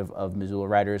collective of Missoula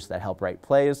writers that help write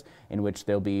plays, in which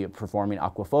they'll be performing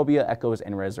Aquaphobia, Echoes,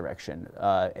 and Resurrection.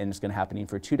 And it's going to happen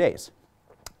for 2 days.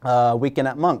 Weekend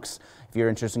at Monks. If you're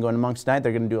interested in going to Monks tonight,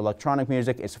 they're going to do electronic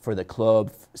music. It's for the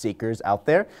club seekers out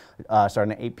there,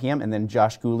 starting at 8 p.m. And then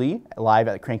Josh Gooley live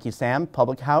at Cranky Sam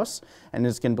Public House, and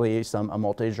there's going to be some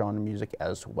multi-genre music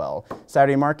as well.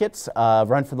 Saturday markets,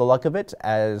 run for the luck of it,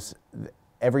 as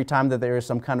every time that there is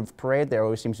some kind of parade, there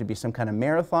always seems to be some kind of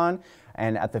marathon.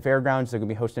 And at the fairgrounds, they're going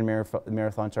to be hosting a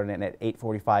marathon starting at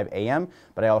 8:45 a.m.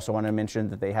 But I also want to mention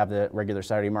that they have the regular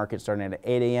Saturday market starting at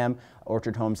 8 a.m.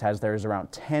 Orchard Homes has theirs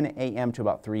around 10 a.m. to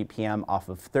about 3 p.m. off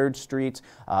of 3rd Street,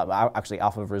 actually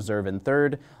off of Reserve and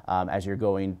 3rd, as you're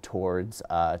going towards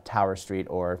Tower Street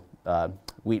or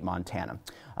Wheat, Montana.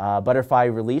 Butterfly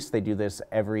Release, they do this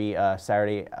every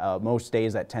Saturday, most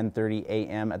days at 10:30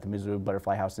 a.m. at the Missoula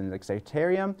Butterfly House and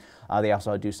Exectarium. They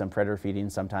also do some predator feeding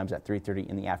sometimes at 3:30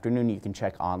 in the afternoon. You can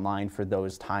check online for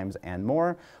those times and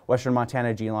more. Western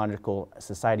Montana Genealogical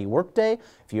Society Workday.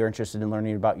 If you're interested in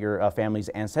learning about your family's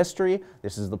ancestry,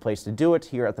 this is the place to do it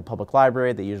here at the public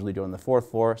library. They usually do it on the 4th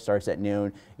floor, starts at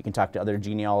noon. You can talk to other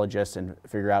genealogists and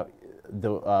figure out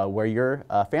where your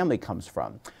family comes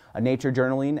from. Nature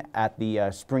journaling at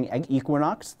the Spring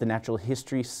Equinox, the Natural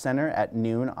History Center at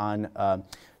noon on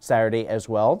Saturday as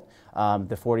well.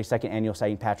 The 42nd Annual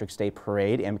St. Patrick's Day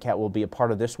Parade. MCAT will be a part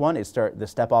of this one. The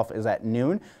step-off is at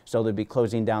noon, so they'll be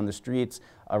closing down the streets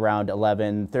around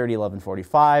 11:30,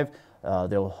 11:45.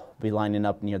 They'll be lining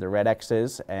up near the red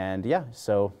X's, and yeah,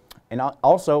 so. And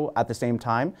also, at the same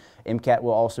time, MCAT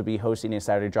will also be hosting a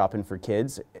Saturday drop-in for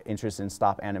kids interested in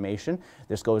stop animation.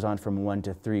 This goes on from 1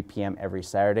 to 3 p.m. every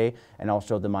Saturday. And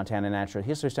also, the Montana Natural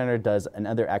History Center does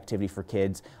another activity for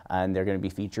kids, and they're going to be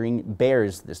featuring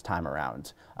bears this time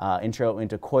around. Intro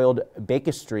into coiled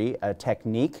bakistry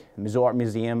technique. Missoula Art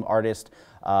Museum artist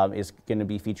is going to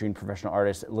be featuring professional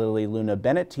artist Lily Luna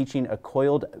Bennett teaching a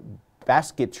coiled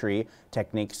basketry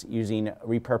techniques using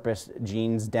repurposed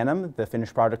jeans denim. The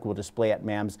finished product will display at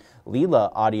MAM's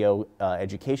Leela Audio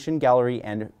Education Gallery,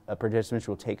 and participants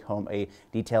will take home a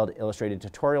detailed illustrated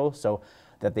tutorial. So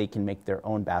that they can make their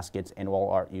own baskets and wall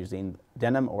art using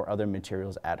denim or other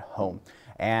materials at home.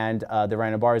 And the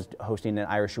Rhino Bar is hosting an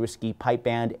Irish whiskey, pipe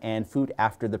band, and food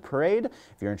after the parade.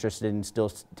 If you're interested in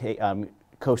still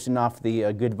coasting off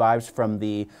the good vibes from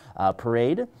the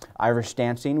parade. Irish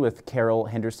dancing with Carol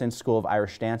Henderson School of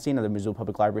Irish Dancing at the Missoula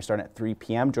Public Library starting at 3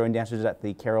 p.m. Join dancers at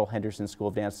the Carol Henderson School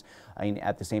of Dance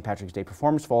at the St. Patrick's Day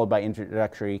performance, followed by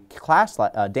introductory class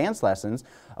dance lessons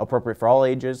appropriate for all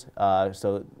ages.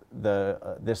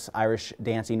 This Irish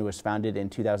dancing was founded in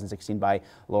 2016 by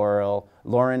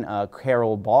Lauren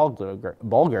Carol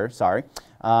Bulger. Sorry.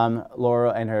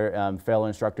 Laura and her fellow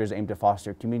instructors aim to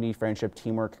foster community, friendship,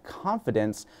 teamwork,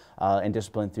 confidence, and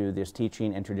discipline through this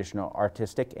teaching and traditional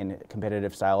artistic and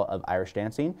competitive style of Irish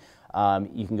dancing.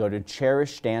 You can go to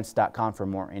cherishdance.com for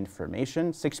more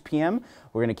information. 6 p.m.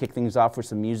 We're going to kick things off with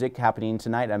some music happening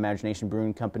tonight. Imagination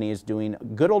Brewing Company is doing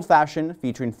good old-fashioned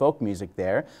featuring folk music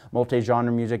there.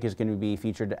 Multi-genre music is going to be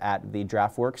featured at the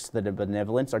Draftworks. The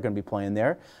Benevolence are going to be playing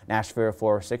there. Nashville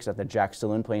 406 at the Jack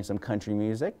Saloon playing some country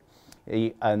music.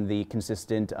 And the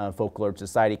consistent folklore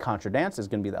society contra dance is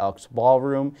going to be the Elks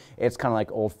Ballroom. It's kind of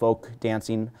like old folk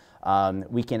dancing.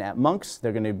 Weekend at Monks,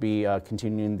 they're going to be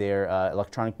continuing their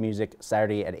electronic music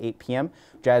Saturday at 8 p.m.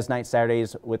 Jazz Night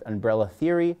Saturdays with Umbrella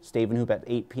Theory, Stave and Hoop at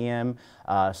 8 p.m.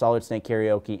 Solid Snake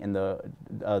Karaoke in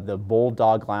the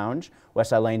Bulldog Lounge,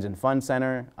 Westside Lanes and Fun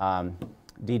Center.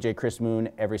 DJ Chris Moon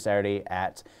every Saturday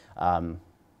at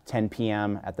 10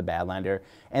 p.m. at the Badlander.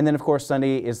 And then, of course,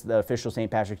 Sunday is the official St.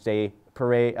 Patrick's Day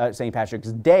parade, St.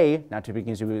 Patrick's Day, not to be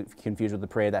confused with the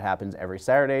parade that happens every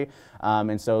Saturday.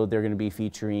 And so they're going to be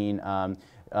featuring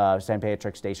St.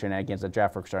 Patrick's Day shenanigans at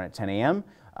Draftworks starting at 10 a.m.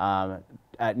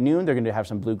 At noon, they're going to have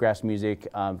some bluegrass music,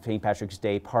 St. Patrick's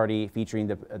Day party featuring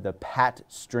the Pat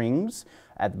Strings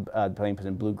at playing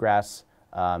some bluegrass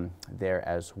there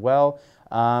as well.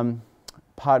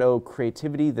 Potto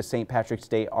Creativity, the St. Patrick's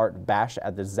Day Art Bash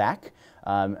at the ZAC,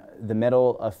 the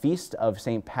Metal Feast of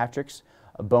St. Patrick's,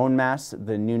 Bone Mass,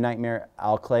 the New Nightmare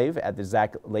Alclave at the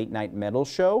ZAC Late Night Metal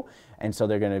Show. And so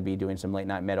they're going to be doing some late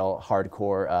night metal,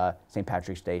 hardcore St.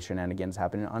 Patrick's Day shenanigans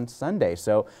happening on Sunday.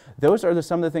 So those are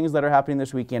some of the things that are happening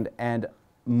this weekend and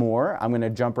more. I'm going to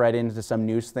jump right into some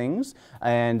news things.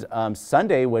 And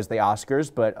Sunday was the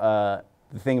Oscars, but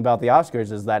the thing about the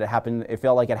Oscars is that it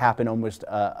felt like it happened almost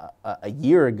a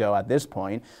year ago at this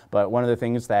point. But one of the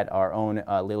things that our own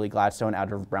Lily Gladstone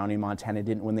out of Browning, Montana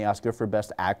didn't win the Oscar for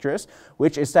Best Actress,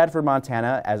 which is sad for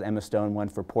Montana, as Emma Stone won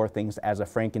for Poor Things as a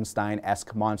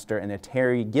Frankenstein-esque monster in a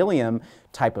Terry Gilliam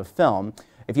type of film.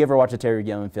 If you ever watch a Terry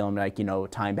Gilliam film, like, you know,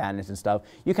 Time Bandits and stuff,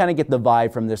 you kind of get the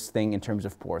vibe from this thing in terms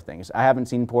of Poor Things. I haven't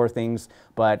seen Poor Things,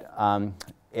 but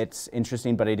it's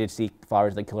interesting, but I did see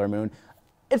Flowers That Kill Our Moon.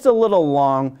 It's a little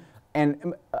long,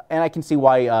 and I can see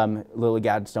why Lily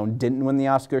Gladstone didn't win the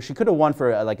Oscar. She could have won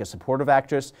for like a supportive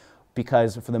actress,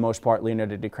 because for the most part,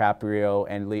 Leonardo DiCaprio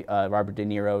and Robert De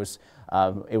Niro's,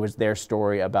 it was their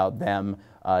story about them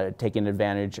taking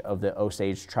advantage of the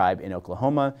Osage tribe in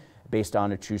Oklahoma, based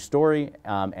on a true story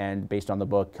and based on the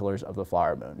book Killers of the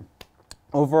Flower Moon.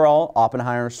 Overall,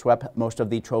 Oppenheimer swept most of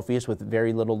the trophies with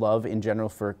very little love in general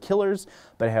for Killers,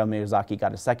 but Hayao Miyazaki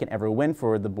got a second ever win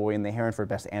for The Boy and the Heron for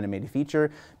Best Animated Feature,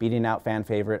 beating out fan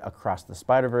favorite Across the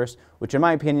Spider-Verse, which in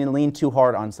my opinion leaned too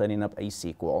hard on setting up a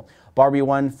sequel. Barbie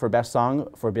won for Best Song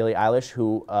for Billie Eilish,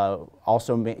 who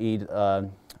also made a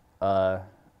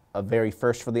very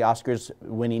first for the Oscars,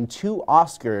 winning 2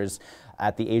 Oscars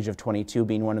at the age of 22,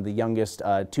 being one of the youngest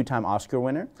 2-time Oscar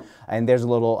winner. And there's a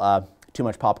little too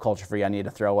much pop culture for you I need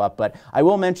to throw up, but I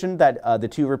will mention that the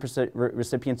 2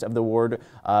 recipients of the award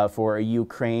for a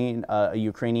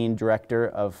Ukrainian director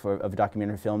of a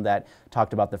documentary film that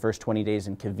talked about the first 20 days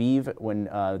in Kyiv when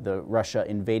Russia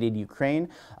invaded Ukraine.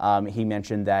 He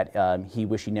mentioned that he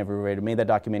wished he never would have made that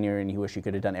documentary, and he wished he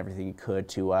could have done everything he could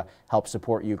to help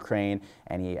support Ukraine,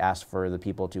 and he asked for the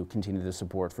people to continue the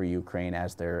support for Ukraine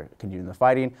as they're continuing the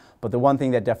fighting. But the one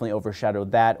thing that definitely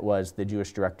overshadowed that was the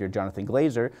Jewish director Jonathan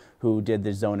Glazer, who did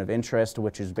the Zone of Interest,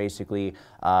 which is basically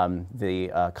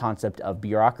the concept of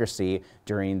bureaucracy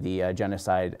during the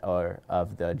genocide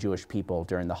of the Jewish people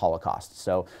during the Holocaust.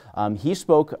 So he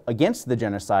spoke against the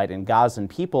genocide in Gazan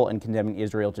people and condemning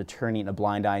Israel to turning a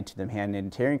blind eye to the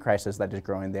humanitarian crisis that is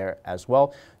growing there as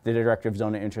well. The director of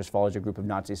Zone of Interest follows a group of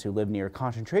Nazis who lived near a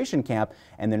concentration camp,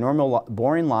 and their normal,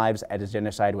 boring lives as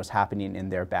genocide was happening in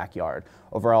their backyard.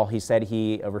 Overall, he said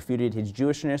he refuted his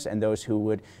Jewishness and those who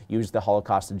would use the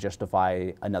Holocaust to justify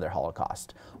justify another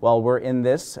Holocaust. While we're in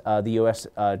this, the U.S.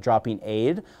 Dropping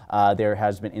aid, there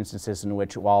has been instances in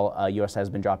which while U.S. has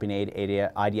been dropping aid,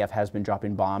 IDF has been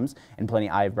dropping bombs, and plenty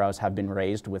of eyebrows have been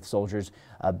raised with soldiers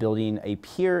building a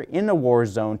pier in a war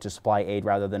zone to supply aid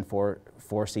rather than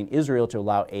forcing Israel to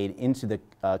allow aid into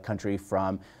the country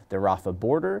from the Rafah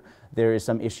border. There is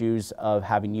some issues of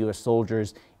having U.S.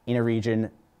 soldiers in a region,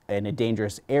 in a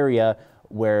dangerous area,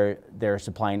 where they're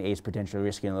supplying aids, potentially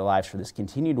risking their lives for this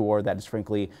continued war that is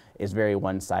frankly is very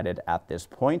one-sided at this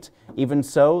point. Even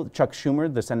so, Chuck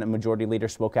Schumer, the Senate Majority Leader,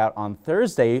 spoke out on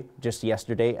Thursday, just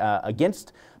yesterday,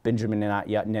 against Benjamin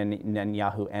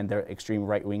Netanyahu and their extreme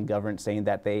right-wing government, saying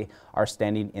that they are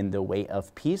standing in the way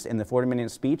of peace. In the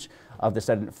 40-minute speech of the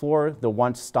Senate floor, the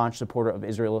once staunch supporter of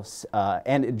Israel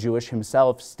and Jewish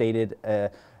himself stated,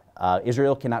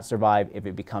 Israel cannot survive if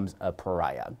it becomes a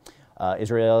pariah.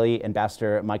 Israeli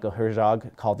Ambassador Michael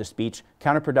Herzog called the speech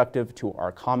counterproductive to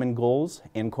our common goals,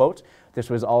 end quote. This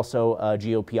was also a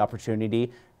GOP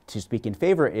opportunity to speak in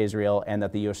favor of Israel and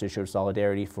that the U.S. should show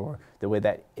solidarity for the way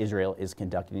that Israel is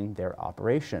conducting their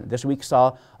operation. This week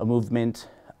saw a movement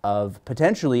of,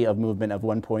 potentially a movement of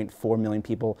 1.4 million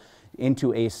people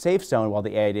into a safe zone while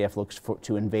the IDF looks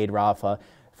to invade Rafah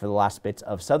for the last bits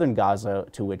of southern Gaza,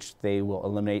 to which they will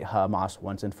eliminate Hamas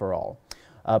once and for all.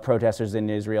 Protesters in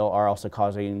Israel are also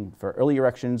causing for early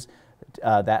elections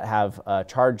that have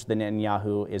charged that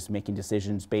Netanyahu is making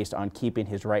decisions based on keeping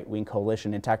his right-wing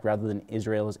coalition intact rather than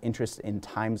Israel's interests in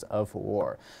times of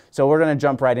war. So we're going to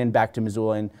jump right in back to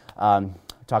Missoula and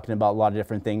talking about a lot of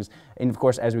different things. And of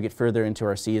course, as we get further into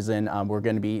our season, we're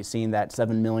going to be seeing that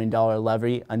 $7 million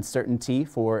levy uncertainty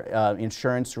for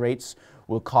insurance rates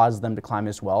will cause them to climb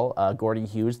as well. Gordon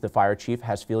Hughes, the fire chief,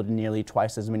 has fielded nearly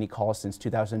twice as many calls since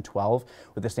 2012,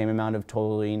 with the same amount of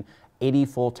totaling 80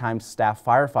 full-time staff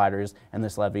firefighters, and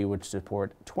this levy would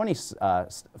support 20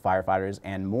 firefighters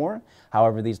and more.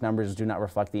 However, these numbers do not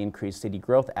reflect the increased city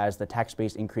growth, as the tax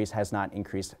base increase has not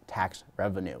increased tax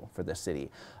revenue for the city.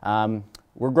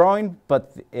 We're growing,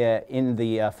 but in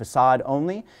the facade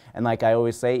only. And like I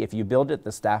always say, if you build it,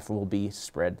 the staff will be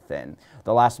spread thin.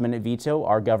 The last-minute veto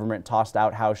our government tossed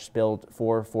out House Bill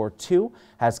 442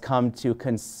 has come to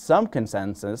some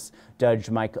consensus. Judge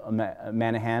Mike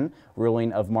Manahan,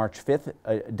 ruling of March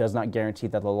 5th, does not guarantee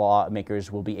that the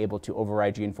lawmakers will be able to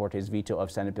override Gianforte's veto of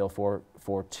Senate Bill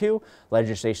 442,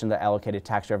 legislation that allocated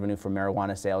tax revenue from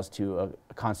marijuana sales to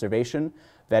conservation,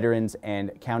 veterans,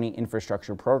 and county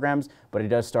infrastructure programs, but it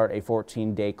does start a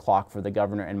 14-day clock for the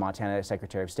governor and Montana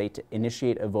Secretary of State to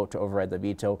initiate a vote to override the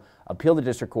veto, appeal to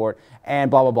district court, and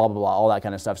blah, blah, blah, blah, blah, all that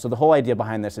kind of stuff. So the whole idea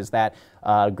behind this is that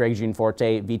Greg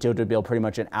Gianforte vetoed the bill pretty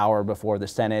much an hour before the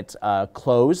Senate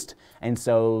closed, and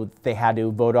so they had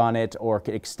to vote on it or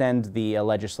extend the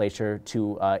legislature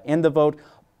to end the vote,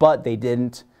 but they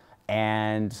didn't,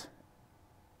 and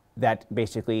that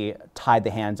basically tied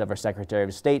the hands of our Secretary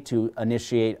of State to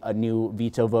initiate a new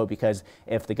veto vote, because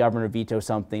if the governor vetoes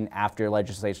something after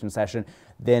legislation session,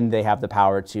 then they have the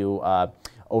power to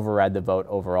override the vote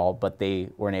overall, but they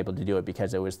weren't able to do it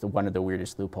because it was one of the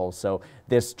weirdest loopholes. So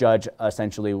this judge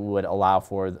essentially would allow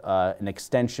for an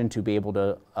extension to be able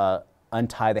to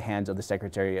untie the hands of the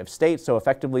Secretary of State. So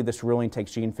effectively, this ruling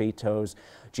takes Gianforte's,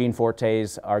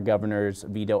 our governor's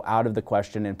veto out of the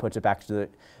question and puts it back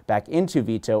into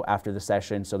veto after the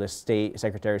session, so the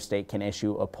Secretary of State can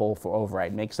issue a poll for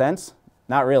override. Make sense?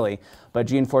 Not really, but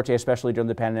Gianforte, especially during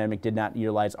the pandemic, did not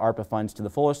utilize ARPA funds to the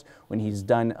fullest when he's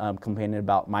done complaining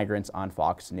about migrants on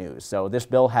Fox News. So this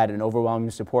bill had an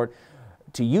overwhelming support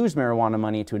to use marijuana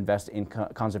money to invest in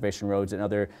conservation roads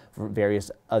and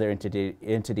various other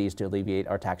entities to alleviate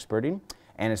our tax burden.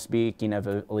 And speaking of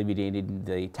alleviating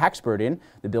the tax burden,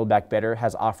 the Build Back Better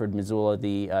has offered Missoula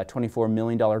the $24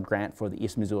 million grant for the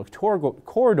East Missoula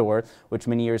corridor, which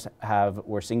many years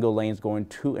were single lanes going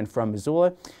to and from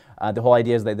Missoula. The whole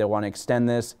idea is that they want to extend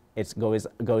this. It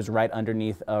goes right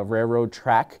underneath a railroad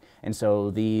track, and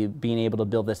so being able to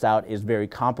build this out is very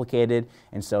complicated.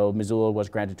 And so Missoula was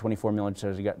granted $24 million,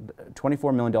 so you got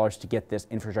 $24 million to get this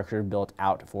infrastructure built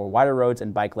out for wider roads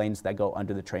and bike lanes that go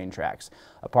under the train tracks.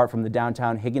 Apart from the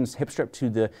downtown Higgins hip strip to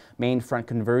the main front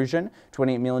conversion,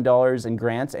 $28 million in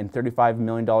grants and $35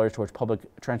 million towards public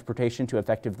transportation to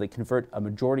effectively convert a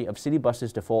majority of city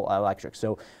buses to full electric.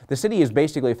 So the city is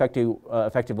basically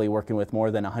effectively working with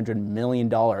more than $100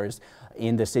 million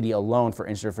in the city alone for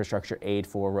infrastructure aid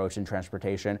for roads and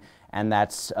transportation, and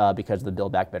that's because of the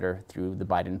Build Back Better through the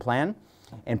Biden plan.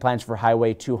 And plans for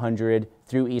Highway 200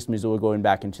 through East Missoula going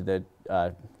back into the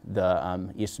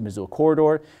East Missoula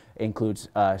corridor includes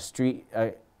street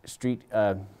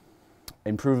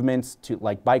improvements to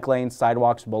like bike lanes,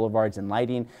 sidewalks, boulevards, and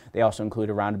lighting. They also include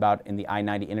a roundabout in the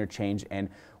I-90 interchange and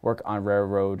work on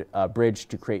Railroad Bridge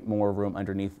to create more room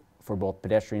underneath for both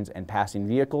pedestrians and passing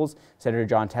vehicles. Senator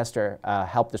John Tester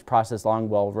helped this process along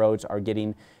while roads are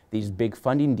getting these big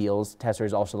funding deals. Tester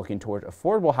is also looking toward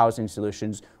affordable housing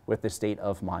solutions with the state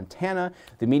of Montana.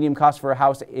 The median cost for a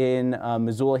house in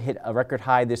Missoula hit a record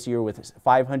high this year with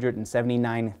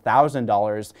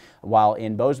 $579,000, while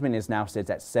in Bozeman is now sits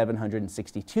at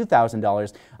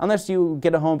 $762,000. Unless you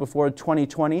get a home before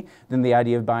 2020, then the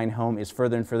idea of buying a home is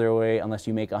further and further away unless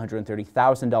you make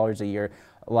 $130,000 a year,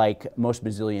 like most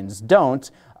Brazilians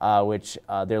don't, which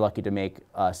they're lucky to make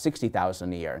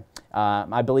 $60,000 a year.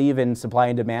 I believe in supply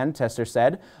and demand, Tester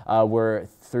said. We're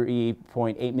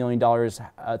 $3.8 million,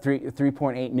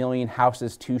 3.8 million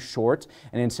houses too short,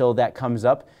 and until that comes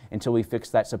up, until we fix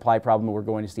that supply problem, we're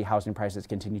going to see housing prices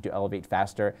continue to elevate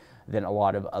faster than a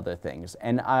lot of other things.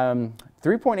 And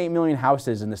 3.8 million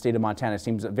houses in the state of Montana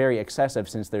seems very excessive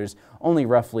since there's only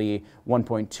roughly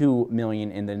 1.2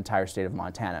 million in the entire state of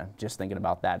Montana. Just thinking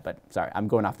about that, but sorry, I'm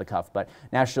going off the cuff. But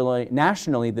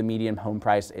nationally the median home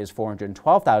price is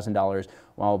 $412,000,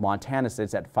 while Montana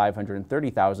sits at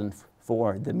 $530,000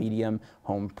 for the median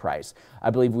home price.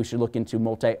 I believe we should look into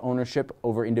multi-ownership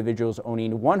over individuals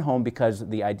owning one home, because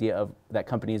the idea of that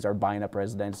companies are buying up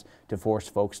residents to force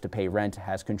folks to pay rent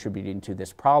has contributed to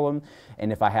this problem.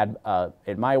 And if I had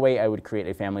it my way, I would create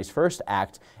a Families First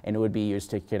Act, and it would be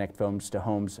used to connect homes to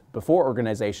homes before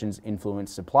organizations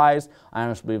influence supplies. I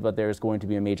honestly believe that there is going to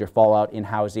be a major fallout in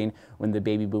housing when the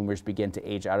baby boomers begin to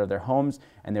age out of their homes,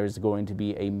 and there is going to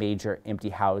be a major empty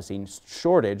housing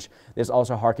shortage. This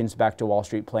also harkens back to Wall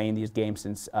Street playing these games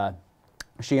since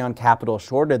Sheon Capital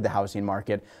shorted the housing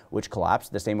market, which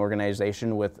collapsed. The same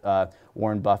organization with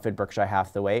Warren Buffett, Berkshire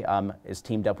Hathaway, is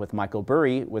teamed up with Michael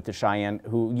Burry with the Cheyenne,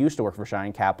 who used to work for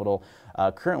Sheon Capital,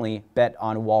 currently bet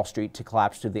on Wall Street to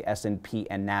collapse to the S&P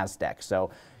and NASDAQ. So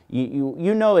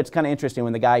you know it's kind of interesting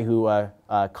when the guy who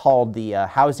called the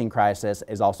housing crisis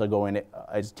is also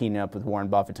is teaming up with Warren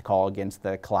Buffett to call against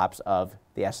the collapse of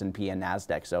the S&P and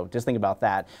NASDAQ. So just think about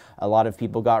that. A lot of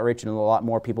people got rich and a lot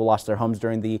more people lost their homes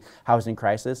during the housing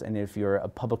crisis. And if you're a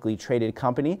publicly traded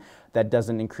company that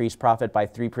doesn't increase profit by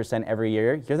 3% every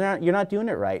year, you're not doing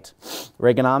it right.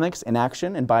 Reaganomics in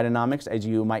action, and Bidenomics, as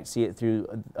you might see it through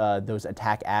those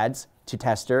attack ads to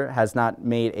Tester, has not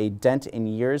made a dent in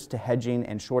years to hedging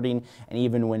and shorting, and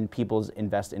even when people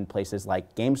invest in places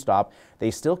like GameStop,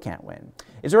 they still can't win.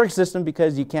 It's a rigged system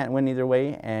because you can't win either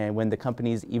way, and when the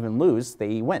companies even lose,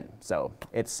 they win. So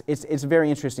it's a very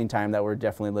interesting time that we're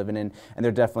definitely living in, and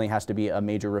there definitely has to be a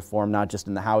major reform, not just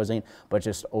in the housing, but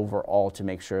just overall to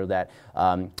make sure that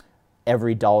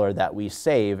every dollar that we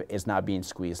save is not being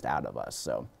squeezed out of us.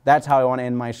 So that's how I want to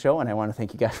end my show, and I want to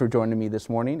thank you guys for joining me this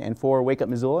morning. And for Wake Up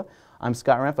Missoula, I'm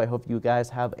Scott Remp. I hope you guys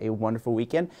have a wonderful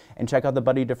weekend, and check out the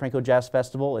Buddy DeFranco Jazz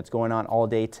Festival. It's going on all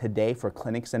day today for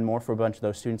clinics and more for a bunch of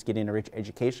those students getting a rich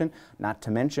education. Not to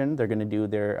mention, they're going to do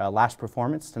their last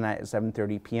performance tonight at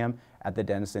 7:30 p.m. at the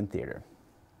Denison Theater.